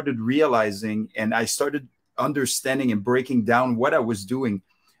 I started realizing, and I started understanding and breaking down what I was doing.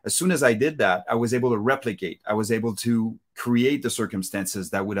 As soon as I did that, I was able to replicate. I was able to create the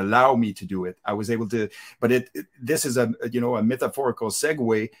circumstances that would allow me to do it. I was able to, but this is a metaphorical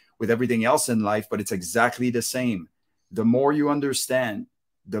segue with everything else in life, but it's exactly the same. The more you understand,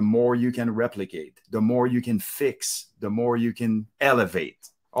 the more you can replicate, the more you can fix, the more you can elevate.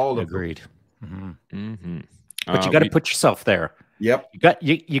 All of Agreed. Mm-hmm. But you got to put yourself there. Yep.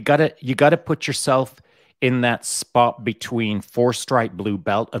 You got to put yourself in that spot between 4-stripe blue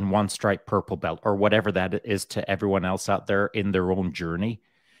belt and 1-stripe purple belt, or whatever that is to everyone else out there in their own journey.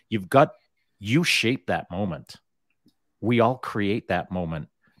 You shape that moment. We all create that moment.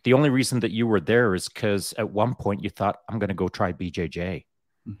 The only reason that you were there is because at one point you thought, "I'm going to go try BJJ."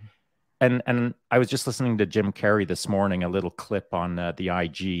 and I was just listening to Jim Carrey this morning, a little clip on the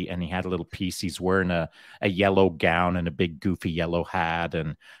IG, and he had a little piece. He's wearing a yellow gown and a big goofy yellow hat,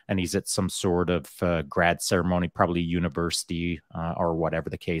 and he's at some sort of grad ceremony, probably university or whatever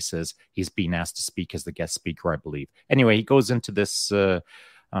the case is. He's being asked to speak as the guest speaker, I believe. Anyway, he goes into this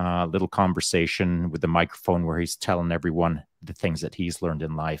little conversation with the microphone where he's telling everyone the things that he's learned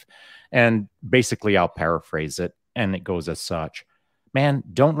in life. And basically, I'll paraphrase it, and it goes as such. Man,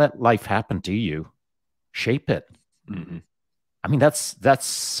 don't let life happen to you. Shape it. Mm-hmm. I mean,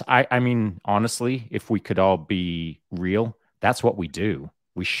 I mean, honestly, if we could all be real, that's what we do.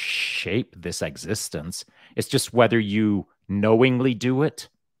 We shape this existence. It's just whether you knowingly do it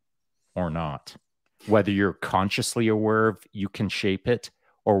or not, whether you're consciously aware of you can shape it,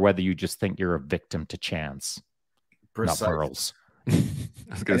 or whether you just think you're a victim to chance. Precisely. Not pearls.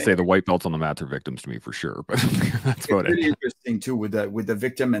 I was going to say the white belts on the mats are victims to me for sure, but that's about it. It's really interesting too with the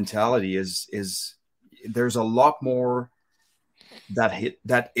victim mentality is there's a lot more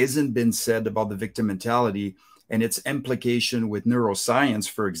that isn't been said about the victim mentality and its implication with neuroscience,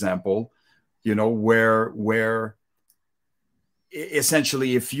 for example, you know, where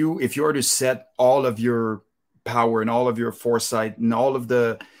essentially if you are to set all of your power and all of your foresight and all of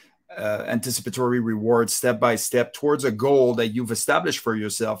the anticipatory rewards step by step towards a goal that you've established for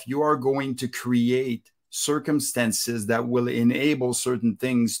yourself, you are going to create circumstances that will enable certain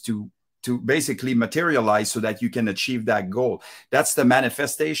things to basically materialize so that you can achieve that goal. That's the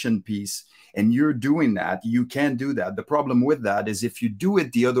manifestation piece. And you're doing that. You can do that. The problem with that is if you do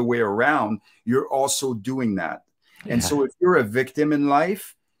it the other way around, you're also doing that. Yeah. And so if you're a victim in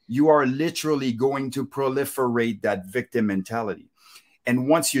life, you are literally going to proliferate that victim mentality. And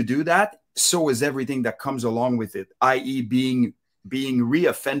once you do that, so is everything that comes along with it, i.e. being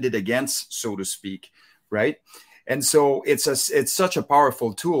reoffended against, so to speak, right? And so it's such a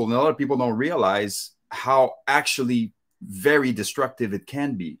powerful tool. And a lot of people don't realize how actually very destructive it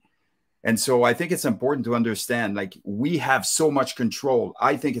can be. And so I think it's important to understand, like, we have so much control.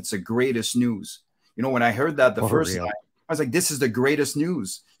 I think it's the greatest news. You know, when I heard that the first time, I was like, this is the greatest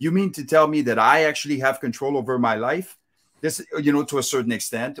news. You mean to tell me that I actually have control over my life? This, you know, to a certain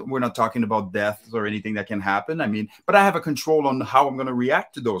extent, we're not talking about death or anything that can happen. I mean, but I have a control on how I'm going to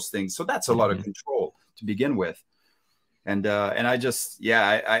react to those things. So that's a lot of control to begin with. And I just,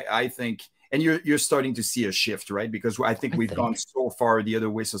 yeah, I think, and you're starting to see a shift, right? Because I think we've gone so far the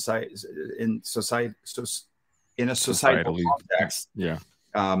other way, in a societal context. Yeah.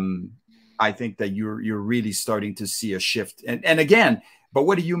 I think that you're really starting to see a shift. And again, but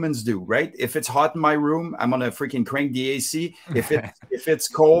what do humans do, right? If it's hot in my room, I'm gonna freaking crank the AC. If it's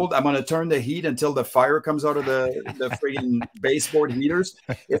cold, I'm gonna turn the heat until the fire comes out of the freaking baseboard heaters.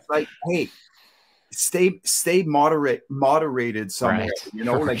 It's like, hey, stay moderated somewhere, right. You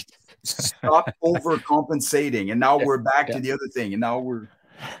know, like stop overcompensating. And now we're back to the other thing. And now we're,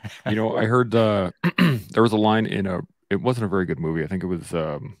 you know, I heard there was a line in it wasn't a very good movie. I think it was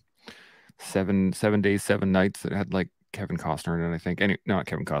 7 Days, 7 Nights. That had like Kevin Costner in it, I think. Not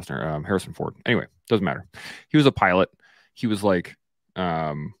Kevin Costner, Harrison Ford. Anyway, doesn't matter. He was a pilot. He was like,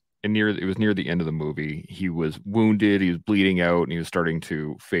 it was near the end of the movie. He was wounded. He was bleeding out, and he was starting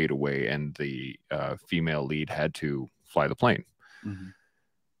to fade away. And the female lead had to fly the plane. Mm-hmm.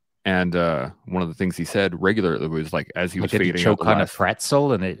 And one of the things he said regularly was like, as he was fading out, choke on a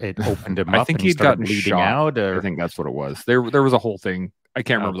pretzel, and it opened him up. I think he'd gotten bleeding shot. Out. Or... I think that's what it was. There was a whole thing. I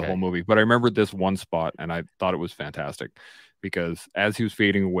can't remember the whole movie, but I remembered this one spot, and I thought it was fantastic because as he was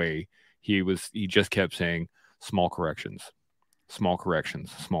fading away, he just kept saying small corrections, small corrections,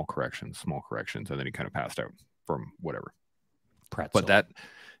 small corrections, small corrections, and then he kind of passed out from whatever. Pretzel. But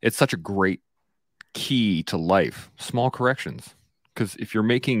it's such a great key to life, small corrections, because if you're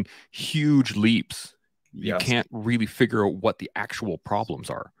making huge leaps, you can't really figure out what the actual problems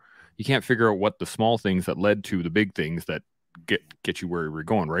are. You can't figure out what the small things that led to the big things that get you where you're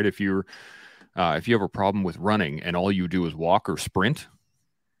going, right? If you have a problem with running and all you do is walk or sprint,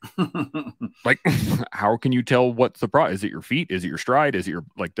 like how can you tell what's the problem? Is it your feet? Is it your stride? Is it your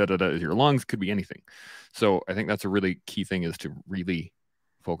like Is it your lungs? Could be anything. So I think that's a really key thing, is to really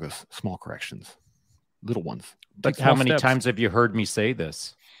focus small corrections, little ones. Like how many times have you heard me say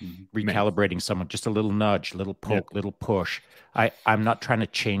this? Recalibrating someone, just a little nudge, little poke, little push. I'm not trying to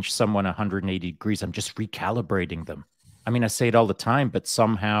change someone 180 degrees. I'm just recalibrating them. I mean, I say it all the time, but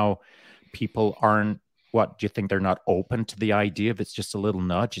somehow people aren't, what, do you think they're not open to the idea of it's just a little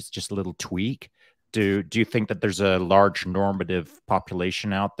nudge, it's just a little tweak? Do you think that there's a large normative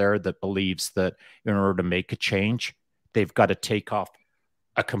population out there that believes that in order to make a change, they've got to take off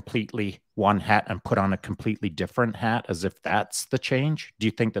a completely one hat and put on a completely different hat, as if that's the change? Do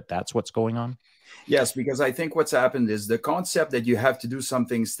you think that that's what's going on? Yes, because I think what's happened is the concept that you have to do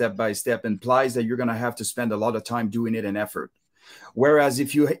something step by step implies that you're going to have to spend a lot of time doing it and effort. Whereas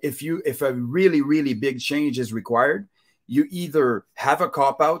if a really, really big change is required, you either have a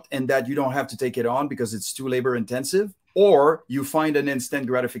cop out and that you don't have to take it on because it's too labor intensive, or you find an instant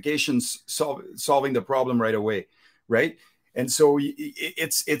gratification solving the problem right away, right? And so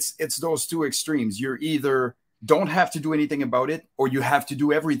it's those two extremes. You're either don't have to do anything about it, or you have to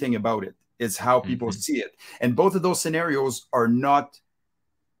do everything about it. Is how people see it. And both of those scenarios are not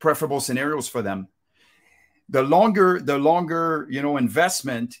preferable scenarios for them. The longer,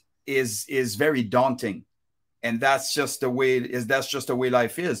 investment is very daunting. And that's just the way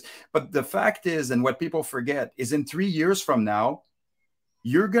life is. But the fact is, and what people forget is, in 3 years from now,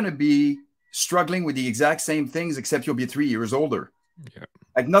 you're going to be struggling with the exact same things, except you'll be 3 years older. Yeah.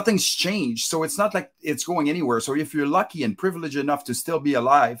 Like nothing's changed. So it's not like it's going anywhere. So if you're lucky and privileged enough to still be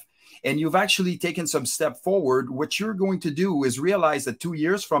alive, and you've actually taken some step forward, what you're going to do is realize that 2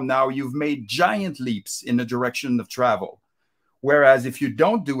 years from now, you've made giant leaps in the direction of travel. Whereas if you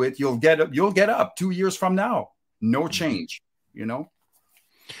don't do it, you'll get up 2 years from now. No change,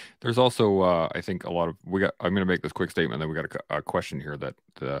 There's also, I think, a lot of, I'm going to make this quick statement, then we got a question here that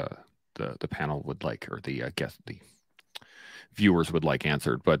the panel would like, or the viewers would like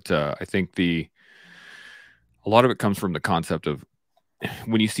answered. But I think a lot of it comes from the concept of,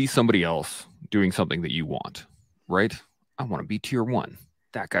 when you see somebody else doing something that you want, right? I want to be tier 1.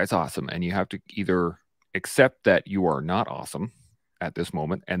 That guy's awesome. And you have to either accept that you are not awesome at this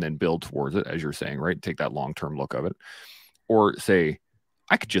moment and then build towards it, as you're saying, right? Take that long-term look of it. Or say,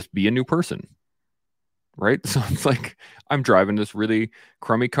 I could just be a new person, right? So it's like, I'm driving this really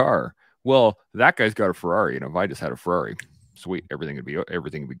crummy car. Well, that guy's got a Ferrari. And if I just had a Ferrari, sweet, everything would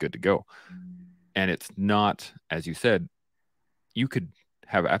be good to go. And it's not, as you said, you could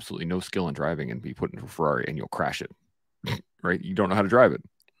have absolutely no skill in driving and be put into a Ferrari and you'll crash it, right? You don't know how to drive it.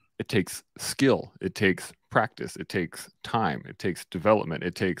 It takes skill. It takes practice. It takes time. It takes development.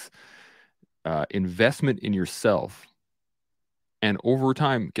 It takes investment in yourself. And over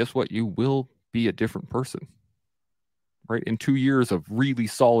time, guess what? You will be a different person, right? In 2 years of really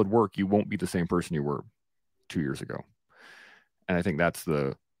solid work, you won't be the same person you were 2 years ago. And I think that's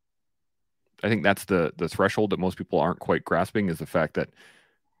the threshold that most people aren't quite grasping, is the fact that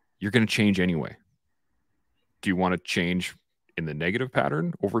you're going to change anyway. Do you want to change in the negative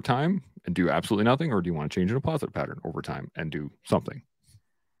pattern over time and do absolutely nothing? Or do you want to change in a positive pattern over time and do something?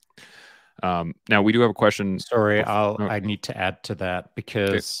 Now we do have a question. Sorry, I need to add to that,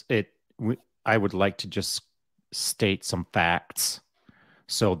 because I would like to just state some facts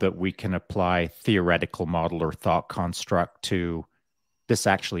so that we can apply theoretical model or thought construct to this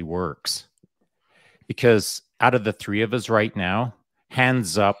actually works. Because out of the three of us right now,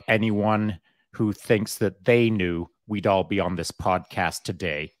 hands up anyone who thinks that they knew we'd all be on this podcast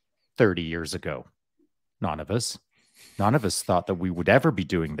today 30 years ago. None of us. None of us thought that we would ever be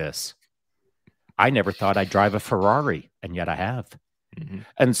doing this. I never thought I'd drive a Ferrari, and yet I have. Mm-hmm.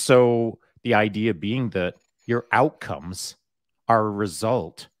 And so the idea being that your outcomes are a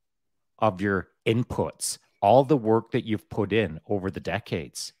result of your inputs, all the work that you've put in over the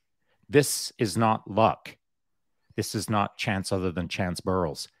decades. This is not luck. This is not chance other than chance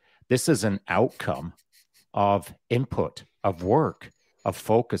burls. This is an outcome of input, of work, of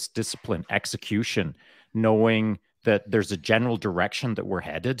focus, discipline, execution, knowing that there's a general direction that we're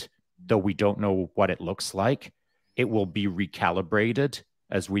headed, though we don't know what it looks like. It will be recalibrated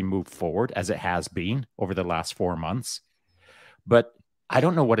as we move forward, as it has been over the last 4 months. But I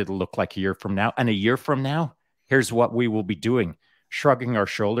don't know what it'll look like a year from now. And a year from now, here's what we will be doing: shrugging our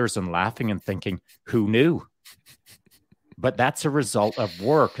shoulders and laughing and thinking, who knew? But that's a result of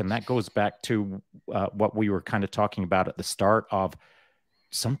work. And that goes back to what we were kind of talking about at the start of,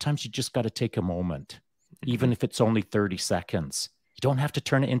 sometimes you just got to take a moment, even if it's only 30 seconds. You don't have to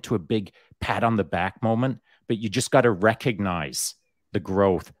turn it into a big pat on the back moment, but you just got to recognize the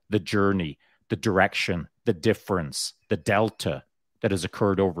growth, the journey, the direction, the difference, the delta that has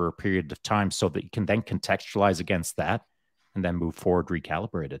occurred over a period of time, so that you can then contextualize against that and then move forward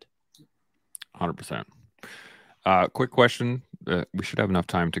recalibrated. 100%. Quick question. We should have enough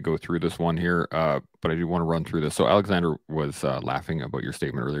time to go through this one here, but I do want to run through this. So Alexander was laughing about your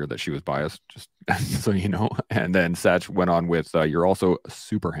statement earlier that she was biased, just so you know. And then Satch went on with, you're also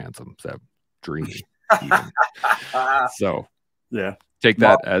super handsome, Seb. Dreamy. So yeah, take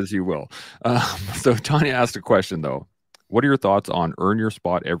that as you will. So Tanya asked a question, though. What are your thoughts on earn your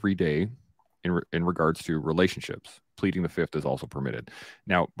spot every day in regards to relationships. Pleading the fifth is also permitted.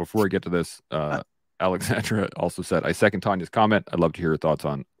 Now, before I get to this, Alexandra also said, I second Tanya's comment. I'd love to hear your thoughts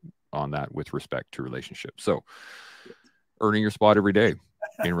on that with respect to relationships. So earning your spot every day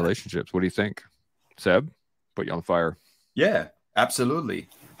in relationships. What do you think? Seb, put you on the fire. Yeah, absolutely.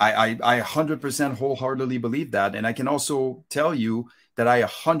 I 100% wholeheartedly believe that. And I can also tell you that I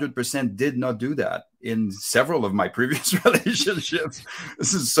 100% did not do that in several of my previous relationships.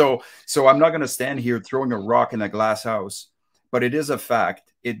 So I'm not going to stand here throwing a rock in a glass house, but it is a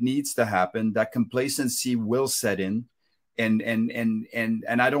fact. It needs to happen. That complacency will set in. And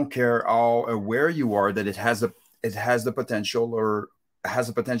I don't care how aware you are that it has the potential or has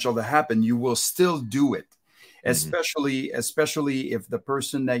the potential to happen. You will still do it, especially if the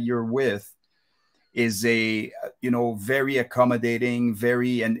person that you're with is a very accommodating,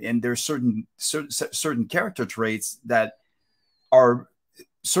 and there's certain character traits that are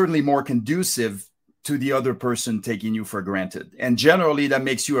certainly more conducive to the other person taking you for granted, and generally that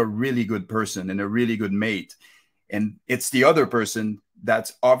makes you a really good person and a really good mate. And it's the other person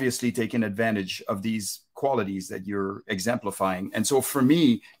that's obviously taking advantage of these qualities that you're exemplifying. And so for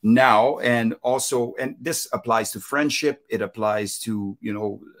me now, and this applies to friendship, it applies to,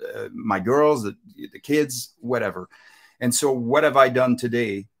 my girls, the kids, whatever. And so what have I done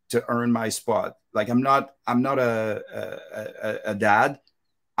today to earn my spot? Like, I'm not a dad.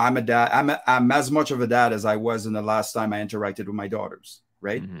 I'm a dad. I'm as much of a dad as I was in the last time I interacted with my daughters.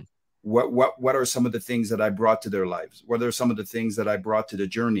 Right. Mm-hmm. What are some of the things that I brought to their lives? What are some of the things that I brought to the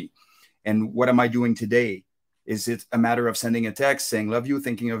journey? And what am I doing today? Is it a matter of sending a text saying, love you,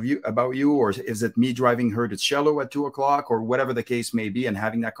 thinking of you, about you? Or is it me driving her to cello at 2:00 or whatever the case may be and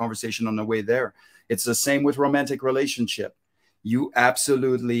having that conversation on the way there? It's the same with romantic relationship. You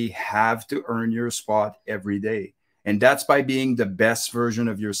absolutely have to earn your spot every day. And that's by being the best version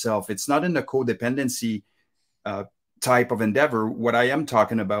of yourself. It's not in the codependency type of endeavor. What I am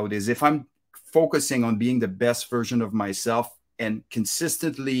talking about is if I'm focusing on being the best version of myself and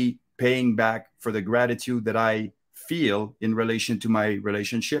consistently paying back for the gratitude that I feel in relation to my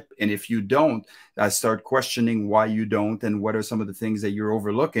relationship. And if you don't, I start questioning why you don't and what are some of the things that you're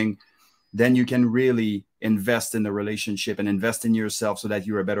overlooking. Then you can really invest in the relationship and invest in yourself so that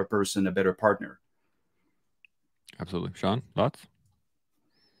you're a better person, a better partner. Absolutely. Sean, thoughts?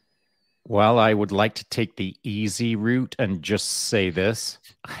 Well, I would like to take the easy route and just say this.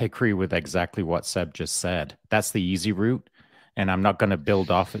 I agree with exactly what Seb just said. That's the easy route. And I'm not going to build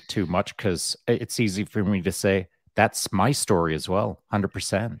off it too much because it's easy for me to say that's my story as well.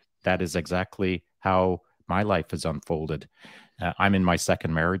 100%. That is exactly how my life has unfolded. I'm in my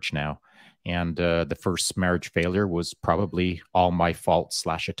second marriage now. And the first marriage failure was probably all my fault /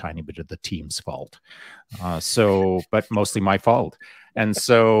 a tiny bit of the team's fault. But mostly my fault. And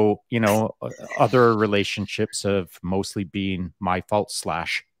so, other relationships have mostly been my fault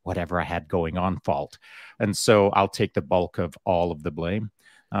 / whatever I had going on fault. And so I'll take the bulk of all of the blame.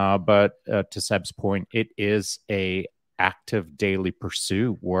 But to Seb's point, it is a active daily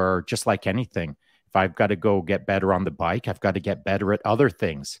pursuit where, just like anything, if I've got to go get better on the bike, I've got to get better at other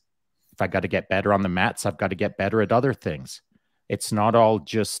things. If I got to get better on the mats, I've got to get better at other things. It's not all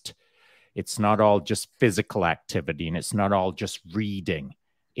just physical activity, and it's not all just reading.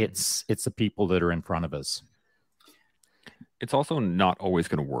 It's the people that are in front of us. It's also not always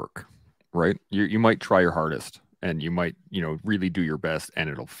going to work, right? You might try your hardest and you might, really do your best and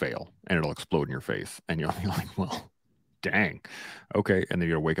it'll fail and it'll explode in your face. And you'll be like, well, dang. Okay. And then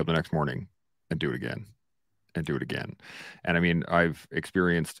you got to wake up the next morning and do it again and do it again. And I mean, I've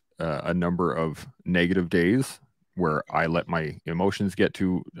experienced a number of negative days where I let my emotions get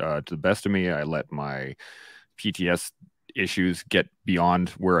to the best of me. I let my PTS issues get beyond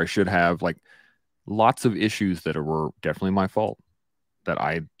where I should have. Like, lots of issues that were definitely my fault that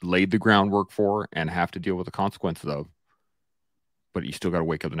I laid the groundwork for and have to deal with the consequences of. But you still got to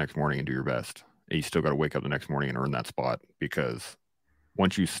wake up the next morning and do your best. And you still got to wake up the next morning and earn that spot, because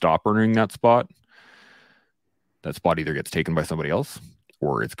once you stop earning that spot either gets taken by somebody else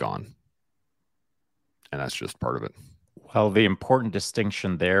or it's gone. And that's just part of it. Well, the important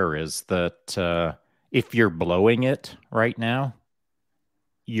distinction there is that if you're blowing it right now,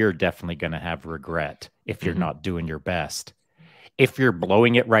 you're definitely going to have regret if you're not doing your best. If you're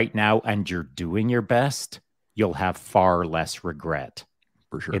blowing it right now and you're doing your best, you'll have far less regret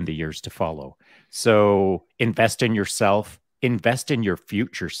for sure in the years to follow. So invest in yourself, invest in your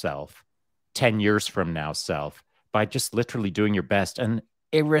future self, 10 years from now self, by just literally doing your best. And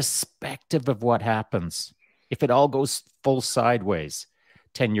irrespective of what happens, if it all goes full sideways,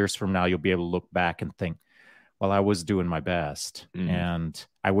 10 years from now, you'll be able to look back and think, well, I was doing my best, and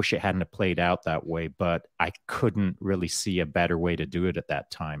I wish it hadn't played out that way, but I couldn't really see a better way to do it at that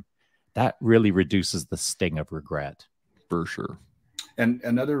time. That really reduces the sting of regret. For sure. And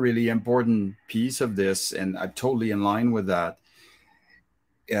another really important piece of this, and I'm totally in line with that,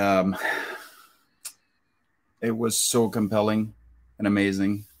 it was so compelling and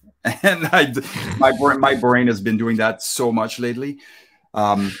amazing. And my brain has been doing that so much lately.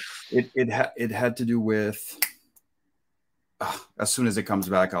 It had to do with, as soon as it comes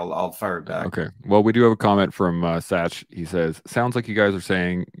back, I'll fire it back. Okay. Well, we do have a comment from Satch. He says, sounds like you guys are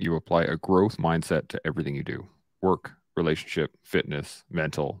saying you apply a growth mindset to everything you do. Work, relationship, fitness,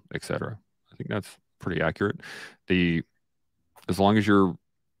 mental, etc. I think that's pretty accurate. As long as you're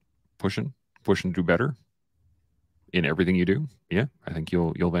pushing to do better in everything you do, yeah, I think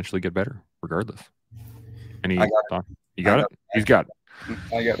you'll eventually get better regardless. Any thought? You got it? He's got it.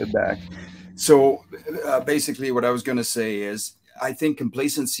 I got it back. So basically what I was going to say is, I think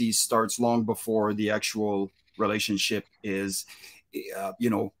complacency starts long before the actual relationship is,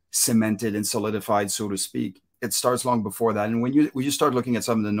 cemented and solidified, so to speak. It starts long before that. And when you start looking at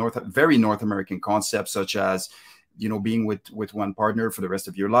some of the very North American concepts, such as, being with one partner for the rest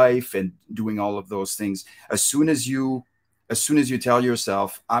of your life and doing all of those things, as soon as you tell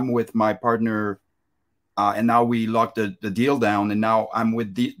yourself, I'm with my partner, and now we lock the deal down, and now I'm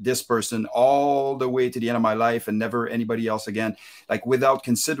with this person all the way to the end of my life and never anybody else again, like without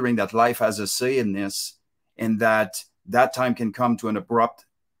considering that life has a say in this, and that time can come to an abrupt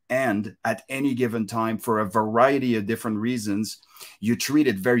end at any given time for a variety of different reasons, you treat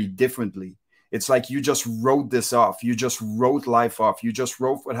it very differently. It's like you just wrote this off. You just wrote life off. You just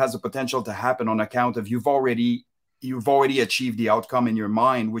wrote what has the potential to happen on account of you've already achieved the outcome in your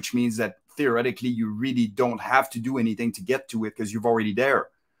mind, which means that theoretically you really don't have to do anything to get to it because you've already there.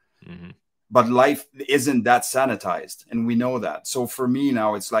 Mm-hmm. But life isn't that sanitized, and we know that. So for me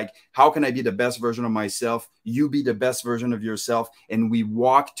now, it's like, how can I be the best version of myself? You be the best version of yourself, and we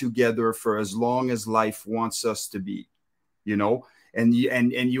walk together for as long as life wants us to be, and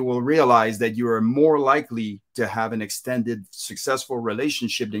you will realize that you are more likely to have an extended, successful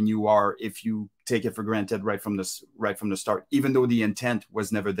relationship than you are if you take it for granted right from the start, even though the intent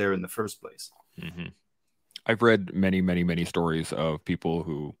was never there in the first place. Mm-hmm. I've read many, many, many stories of people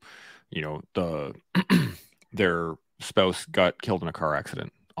who, their spouse got killed in a car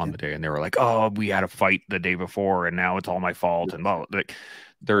accident on the day, and they were like, "Oh, we had a fight the day before, and now it's all my fault." And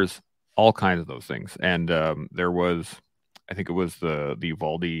there's all kinds of those things. And there was, I think it was the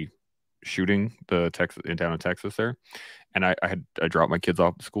Uvalde shooting, down in Texas there. And I dropped my kids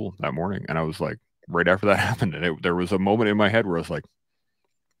off at school that morning, and I was like, right after that happened, and there was a moment in my head where I was like,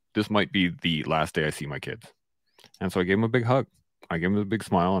 this might be the last day I see my kids. And so I gave them a big hug. I gave them a big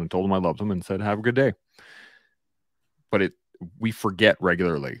smile and told them I loved them and said, have a good day. But we forget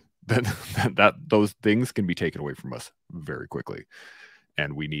regularly that those things can be taken away from us very quickly.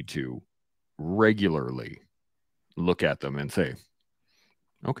 And we need to regularly look at them and say,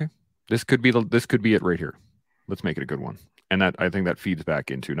 okay, this could be it right here. Let's make it a good one. And that, I think that feeds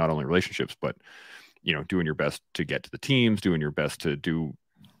back into not only relationships, but, doing your best to get to the teams, doing your best to do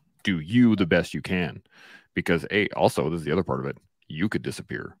you the best you can. Because also, this is the other part of it, you could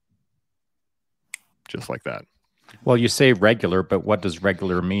disappear just like that. Well, you say regular, but what does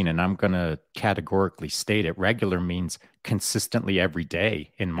regular mean? And I'm going to categorically state it. Regular means consistently every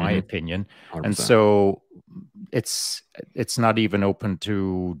day, in my opinion. 100%. And so it's not even open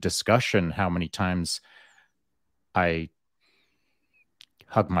to discussion how many times I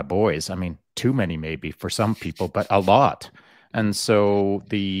hug my boys. I mean, too many maybe for some people, but a lot. And so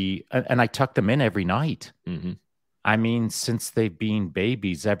and I tuck them in every night. Mm-hmm. I mean, since they've been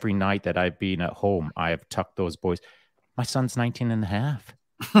babies, every night that I've been at home, I have tucked those boys. My son's 19 and a half.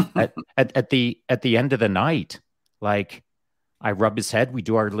 at the end of the night, like, I rub his head. We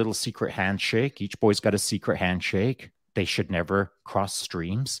do our little secret handshake. Each boy's got a secret handshake. They should never cross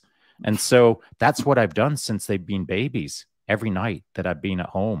streams. And so that's what I've done since they've been babies. Every night that I've been at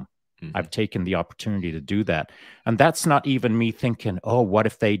home, I've taken the opportunity to do that. And that's not even me thinking, oh, what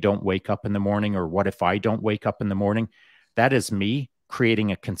if they don't wake up in the morning, or what if I don't wake up in the morning? That is me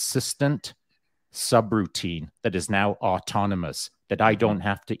creating a consistent subroutine that is now autonomous, that I don't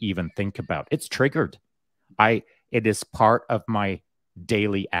have to even think about. It's triggered. It is part of my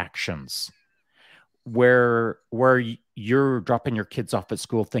daily actions. Where you're dropping your kids off at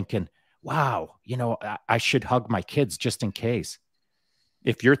school thinking, wow, I should hug my kids just in case.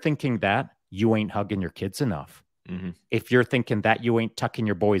 If you're thinking that, you ain't hugging your kids enough. Mm-hmm. If you're thinking that, you ain't tucking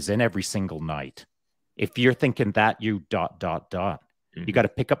your boys in every single night. If you're thinking that, you ... Mm-hmm. You got to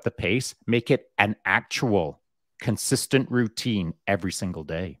pick up the pace, make it an actual consistent routine every single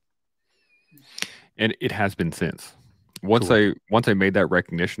day. And it has been since. Once I made that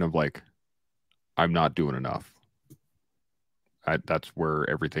recognition of like, I'm not doing enough. That's where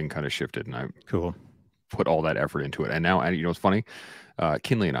everything kind of shifted, and I put all that effort into it. And now, and you know, it's funny.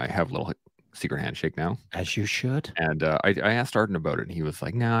 Kinley and I have a little secret handshake now, as you should. And I asked Arden about it, and he was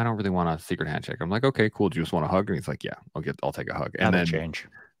like, "No, I don't really want a secret handshake." I'm like, "Okay, cool. Do you just want a hug?" And he's like, "Yeah, I'll take a hug." And That'll then change.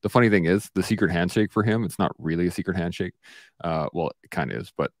 The funny thing is, the secret handshake for him, it's not really a secret handshake. Well, it kind of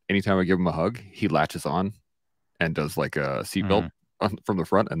is, but anytime I give him a hug, he latches on and does like a seatbelt from the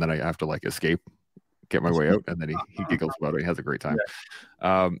front, and then I have to like escape, get my way out, and then he giggles about it. He has a great time.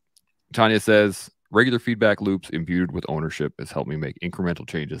 Yeah. Tanya says, regular feedback loops imbued with ownership has helped me make incremental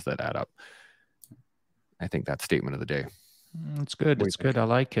changes that add up. I think that's statement of the day. It's good. It's good. I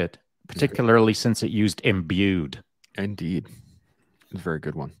like it, particularly since it used imbued. Indeed. It's a very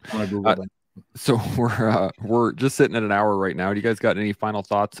good one. So we're just sitting at an hour right now. Do you guys got any final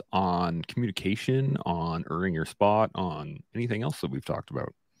thoughts on communication, on earning your spot, on anything else that we've talked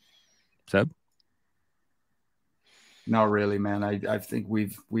about? Seb? Not really, man. I think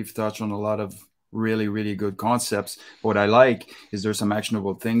we've touched on a lot of really, really good concepts. What I like is there's some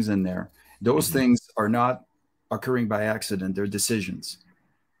actionable things in there. Those things are not occurring by accident. They're decisions.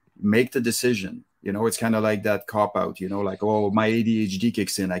 Make the decision. You know, it's kind of like that cop out, you know, like, oh, my ADHD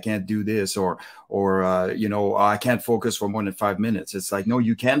kicks in. I can't do this, or you know, I can't focus for more than 5 minutes. It's like, no,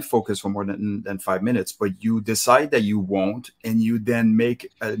 you can focus for more than 5 minutes, but you decide that you won't, and you then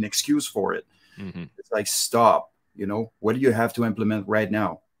make an excuse for it. It's like, stop, you know, what do you have to implement right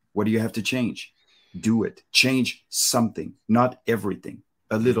now? What do you have to change? Do it. Change something, not everything,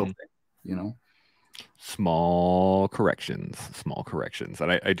 a little thing, you know. Small corrections.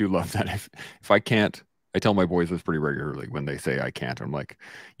 And I do love that. If I can't, I tell my boys this pretty regularly when they say I can't. I'm like,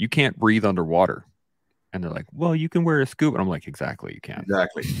 you can't breathe underwater. And they're like, well, you can wear a scuba. And I'm like, exactly, you can.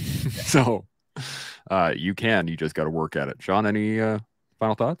 Exactly. So you can. You just got to work at it. Sean, any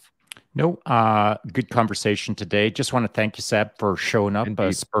final thoughts? No, good conversation today. Just want to thank you, Seb, for showing up,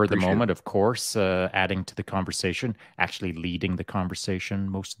 spur of the moment, of course, adding to the conversation, actually leading the conversation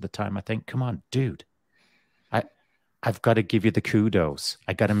most of the time, I think. Come on, dude. I've got to give you the kudos.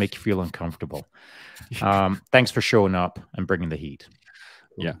 I got to make you feel uncomfortable. Thanks for showing up and bringing the heat.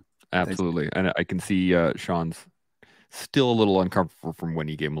 Yeah, absolutely. And I can see Sean's still a little uncomfortable from when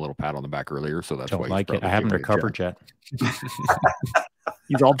you gave him a little pat on the back earlier. So that's Don't why like it. I haven't recovered yet.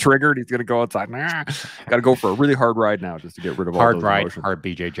 He's all triggered. He's going to go outside. Got to go for a really hard ride now just to get rid of all those emotions. Hard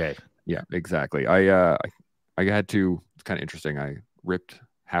BJJ. Yeah, exactly. I had to, it's kind of interesting. I ripped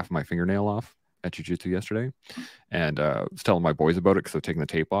half my fingernail off at jiu-jitsu yesterday, and was telling my boys about it because I was taking the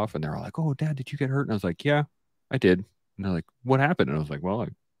tape off, and they're all like, oh, Dad, did you get hurt? And I was like, yeah, I did. And they're like, what happened? And I was like, well, I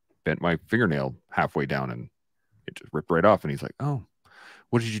bent my fingernail halfway down and it just ripped right off. And he's like, oh,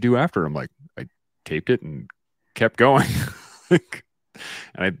 what did you do after? I'm like, I taped it and kept going.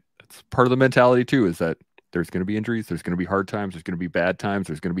 And that's part of the mentality too, is that there's going to be injuries, there's going to be hard times, there's going to be bad times,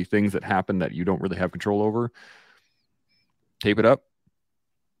 there's going to be things that happen that you don't really have control over. Tape it up,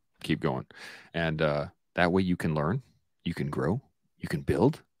 keep going. And that way you can learn, you can grow, you can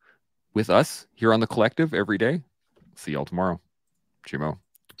build with us here on The Collective every day. See y'all tomorrow. Chimo.